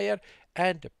higher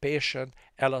and the patient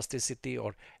elasticity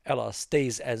or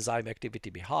elastase enzyme activity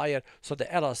be higher, so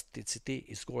the elasticity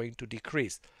is going to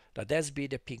decrease. Now that's be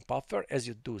the pink puffer, as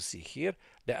you do see here.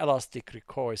 The elastic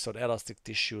recoil, so the elastic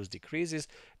tissues decreases.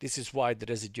 This is why the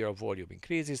residual volume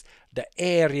increases. The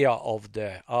area of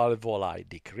the alveoli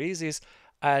decreases,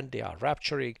 and they are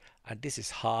rupturing, and this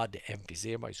is how the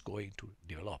emphysema is going to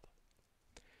develop.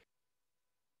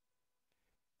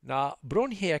 Now,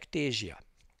 bronchiectasia.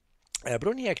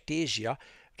 Bronchiectasia,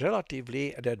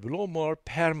 relatively the abnormal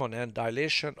permanent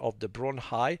dilation of the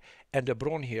bronchi and the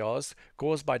bronchioles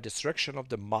caused by destruction of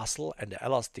the muscle and the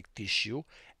elastic tissue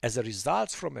as a result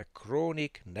from a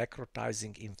chronic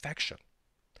necrotizing infection.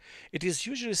 It is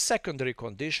usually a secondary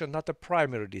condition, not a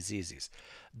primary disease,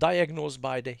 diagnosed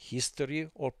by the history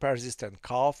or persistent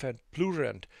cough and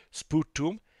plurulent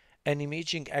sputum and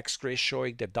imaging X-ray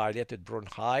showing the dilated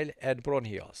bronchi and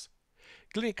bronchioles.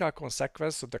 Clinical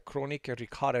consequence of the chronic and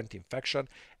recurrent infection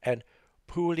and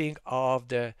pooling of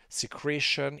the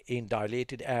secretion in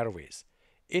dilated airways.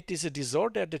 It is a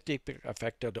disorder that typically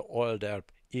affects the older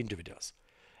individuals.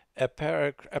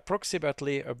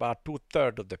 Approximately about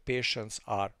 2/3 of the patients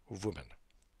are women.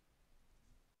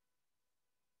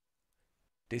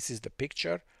 This is the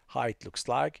picture, how it looks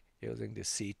like using the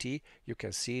CT. You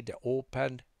can see the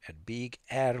open and big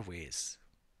airways.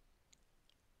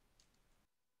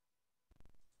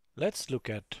 Let's look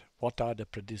at what are the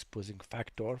predisposing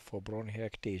factors for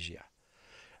bronchiectasia.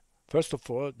 First of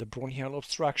all, the bronchial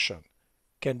obstruction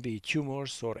can be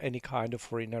tumors or any kind of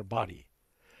foreigner body.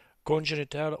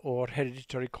 Congenital or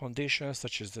hereditary conditions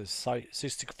such as the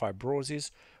cystic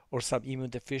fibrosis or some immune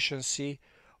deficiency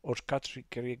or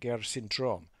Creutzfeldt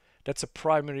syndrome. That's a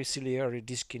primary ciliary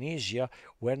dyskinesia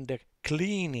when the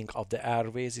cleaning of the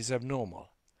airways is abnormal.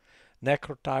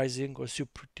 Necrotizing or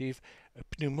suppurative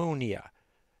pneumonia,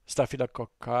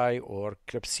 staphylococci or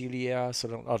Klebsiella,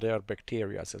 and other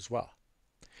bacteria as well.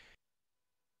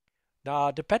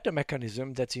 Now, the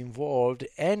pathomechanism that's involved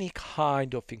any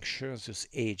kind of infectious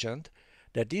agent,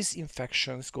 that this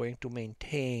infection is going to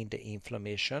maintain the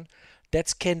inflammation.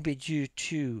 That can be due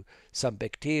to some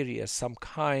bacteria, some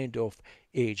kind of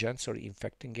agents or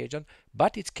infecting agent,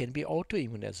 but it can be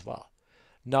autoimmune as well.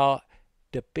 Now,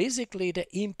 basically the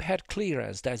impaired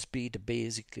clearance, that's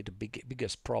basically the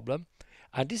biggest problem,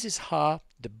 and this is how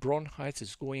the bronchitis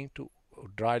is going to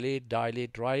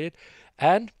dilate,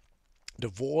 and the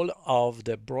wall of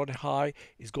the bronchi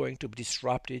is going to be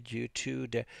disrupted due to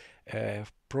the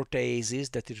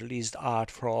proteases that is released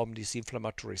out from these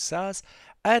inflammatory cells,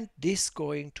 and this is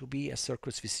going to be a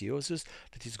circus viciosus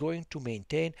that is going to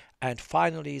maintain and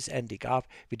finally is ending up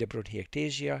with the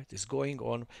bronchiectasia that is going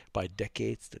on by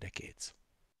decades to decades.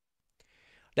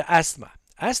 The asthma.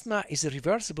 Asthma is a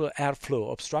reversible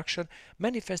airflow obstruction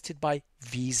manifested by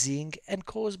wheezing and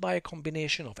caused by a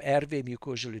combination of airway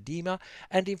mucosal edema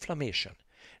and inflammation.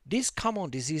 This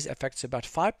common disease affects about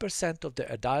 5% of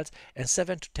the adults and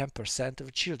 7 to 10%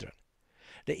 of children.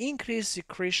 The increased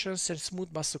secretions and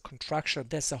smooth muscle contraction,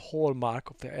 that's a hallmark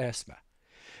of the asthma.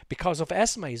 Because of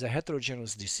asthma is a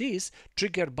heterogeneous disease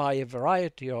triggered by a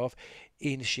variety of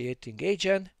initiating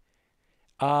agents,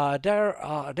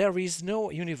 there is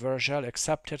no universal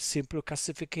accepted simple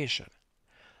classification.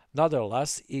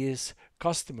 Nonetheless, it is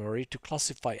customary to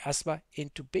classify asthma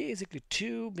into basically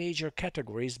two major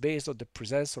categories based on the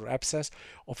presence or absence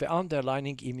of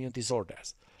underlying immune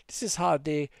disorders. This is how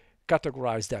they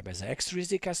categorize them as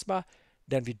extrinsic asthma.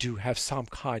 Then we do have some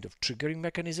kind of triggering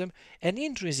mechanism, and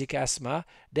intrinsic asthma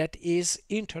that is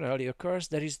internally occurs.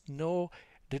 There is no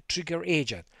the trigger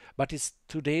agent, but it's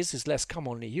today's is less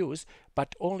commonly used,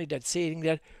 but only that saying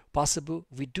that possible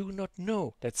we do not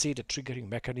know, let's say, the triggering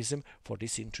mechanism for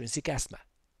this intrinsic asthma.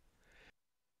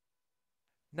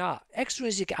 Now,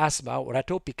 extrinsic asthma or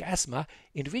atopic asthma,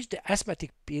 in which the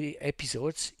asthmatic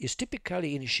episodes is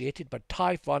typically initiated by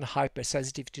type 1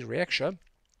 hypersensitivity reaction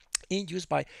induced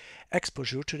by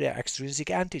exposure to the extrinsic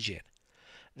antigen.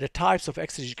 The types of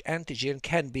extrinsic antigen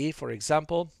can be, for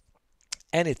example,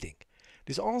 anything.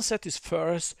 This onset is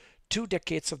first 2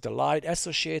 decades of the life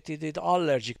associated with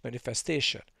allergic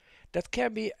manifestation. That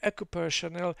can be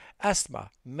occupational asthma,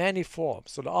 many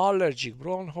forms, so the allergic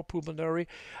bronchopulmonary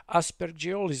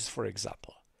aspergillosis, for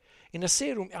example. In a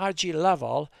serum, IgE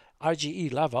level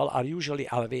are usually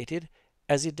elevated,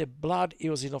 as in the blood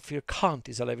eosinophil count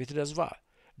is elevated as well.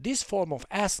 This form of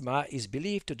asthma is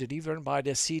believed to be driven by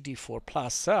the CD4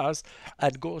 plus cells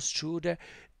and goes through the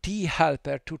T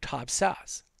helper 2 type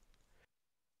cells.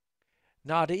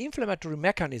 Now, the inflammatory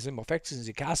mechanism of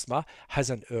extrinsic asthma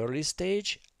has an early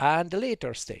stage and a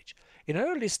later stage. In an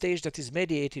early stage, that is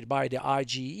mediated by the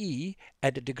IgE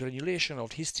and the degranulation of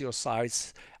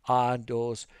histiocytes and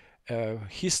those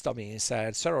histamines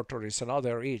and serotonins and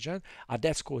other agents, and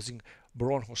that's causing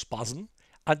bronchospasm.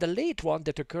 And the late one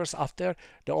that occurs after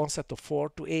the onset of 4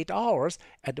 to 8 hours,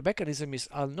 and the mechanism is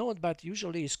unknown, but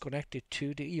usually is connected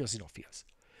to the eosinophils.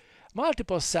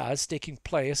 Multiple cells taking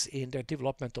place in the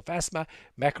development of asthma,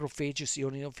 macrophages,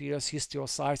 eosinophils,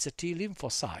 histiocytes, and T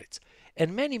lymphocytes,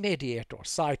 and many mediators,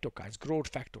 cytokines, growth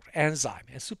factor, enzyme,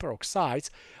 and superoxides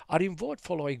are involved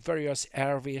following various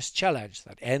airways challenges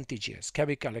like antigens,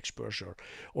 chemical exposure,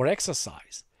 or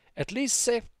exercise. At least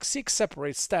 6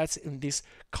 separate steps in this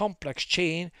complex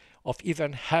chain of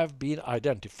events have been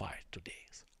identified today.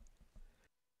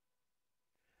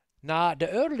 Now, the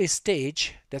early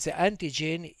stage, that's the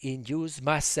antigen-induced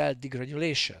mast cell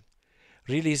degranulation,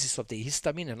 releases of the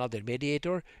histamine and other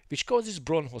mediator, which causes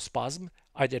bronchospasm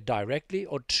either directly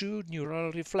or through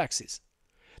neural reflexes.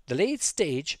 The late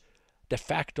stage, the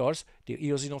factors, the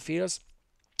eosinophils,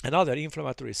 and other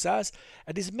inflammatory cells,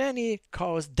 and these many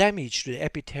cause damage to the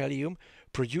epithelium,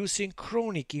 producing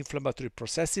chronic inflammatory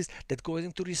processes that go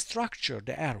into restructure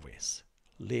the airways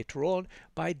later on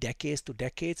by decades to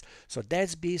decades. So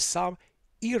that's be some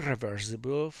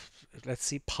irreversible, let's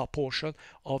see, portion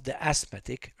of the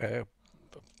asthmatic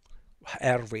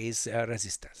airways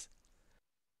resistance.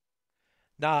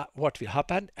 Now, what will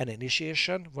happen? An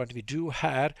initiation, what we do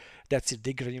here, that's the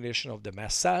degranulation of the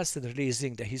mast cells and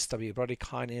releasing the histamine,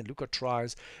 bradykinin,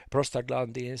 leukotrienes,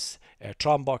 prostaglandins,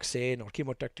 thromboxane or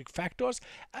chemotoxic factors.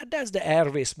 And that's the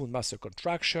airway smooth muscle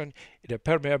contraction, the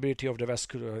permeability of the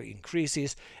vascular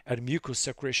increases, and mucus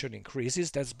secretion increases.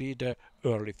 That's be the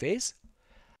early phase.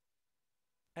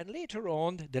 And later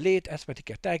on, the late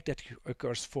asthmatic attack that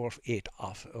occurs 4-8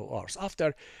 hours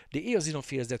after, the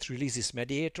eosinophils that releases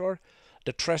mediator,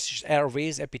 the trash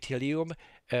airways epithelium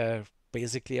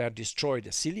basically are destroyed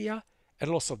the cilia,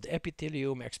 and loss of the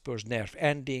epithelium, exposed nerve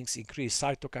endings, increased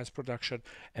cytokines production,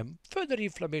 and further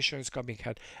inflammation is coming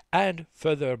ahead, and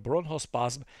further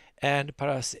bronchospasm and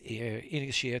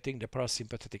initiating the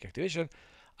parasympathetic activation.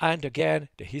 And again,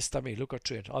 the histamine,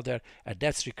 leukotriene, and other, and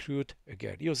that's recruit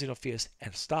again eosinophils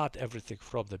and start everything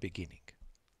from the beginning.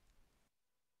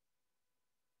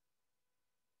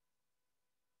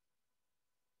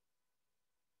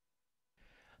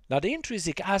 Now, the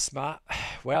intrinsic asthma,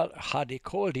 well, how they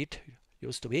called it,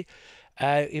 used to be,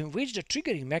 in which the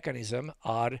triggering mechanism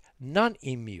are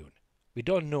non-immune. We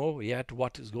don't know yet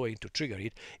what is going to trigger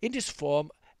it. In this form,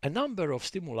 a number of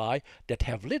stimuli that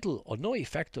have little or no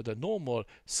effect on the normal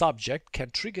subject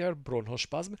can trigger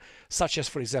bronchospasm, such as,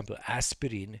 for example,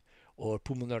 aspirin or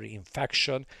pulmonary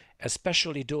infection,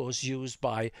 especially those used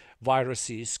by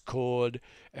viruses, cold,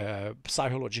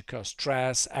 psychological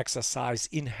stress, exercise,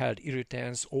 inhaled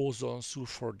irritants, ozone,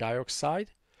 sulfur dioxide.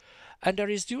 And there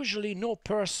is usually no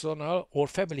personal or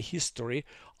family history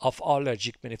of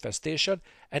allergic manifestation,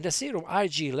 and the serum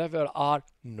IgE level are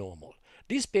normal.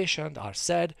 These patients are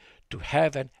said to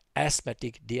have an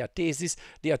asthmatic diathesis.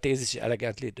 Diathesis is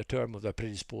elegantly the term of the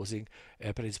predisposition.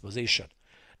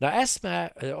 Now,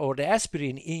 asthma or the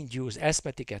aspirin-induced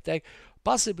asthmatic attack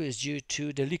possibly is due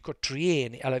to the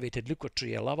leukotriene, elevated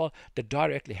leukotriene level that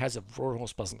directly has a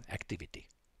bronchospasm activity.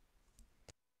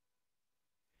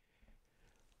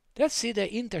 Let's see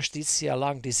the interstitial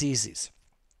lung diseases.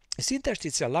 These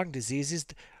interstitial lung diseases,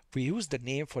 we use the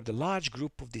name for the large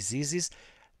group of diseases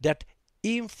that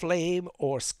inflame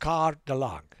or scar the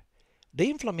lung. The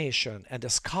inflammation and the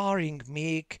scarring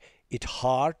make it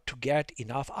hard to get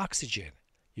enough oxygen.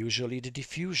 Usually the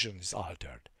diffusion is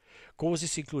altered.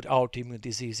 Causes include autoimmune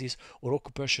diseases or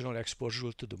occupational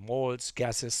exposure to the molds,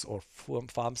 gases, or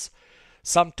fumes.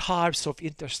 Some types of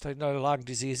interstitial lung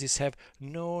diseases have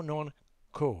no known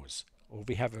cause, or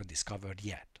we haven't discovered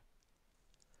yet.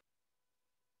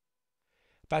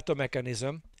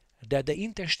 Pathomechanism, that the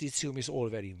interstitium is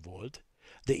already involved.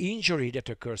 The injury that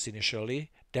occurs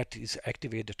initially, that is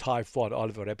activate the type 1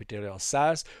 alveolar epithelial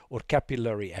cells or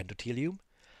capillary endothelium,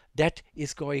 that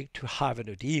is going to have an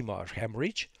edema or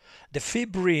hemorrhage. The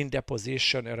fibrin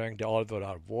deposition around the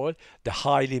alveolar wall, the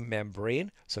hyaline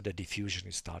membrane, so the diffusion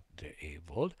is started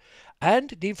involved,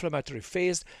 and the inflammatory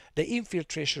phase, the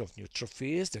infiltration of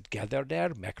neutrophils that gather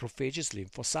there, macrophages,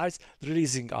 lymphocytes,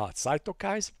 releasing out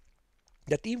cytokines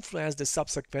that influence the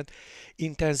subsequent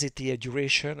intensity and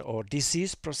duration or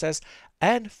disease process,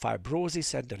 and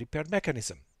fibrosis and the repair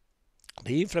mechanism.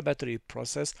 The inflammatory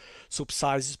process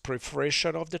subsides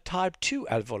proliferation of the type 2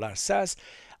 alveolar cells,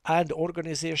 and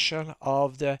organization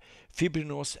of the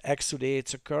fibrinous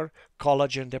exudates occur,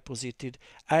 collagen deposited,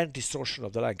 and distortion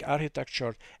of the lung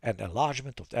architecture and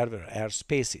enlargement of the alveolar air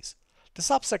spaces. The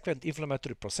subsequent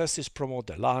inflammatory processes promote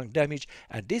the lung damage,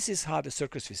 and this is how the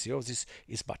circulus viciosum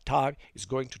is by time is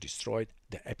going to destroy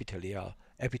the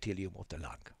epithelium of the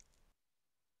lung.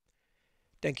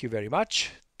 Thank you very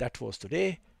much. That was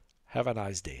today. Have a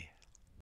nice day.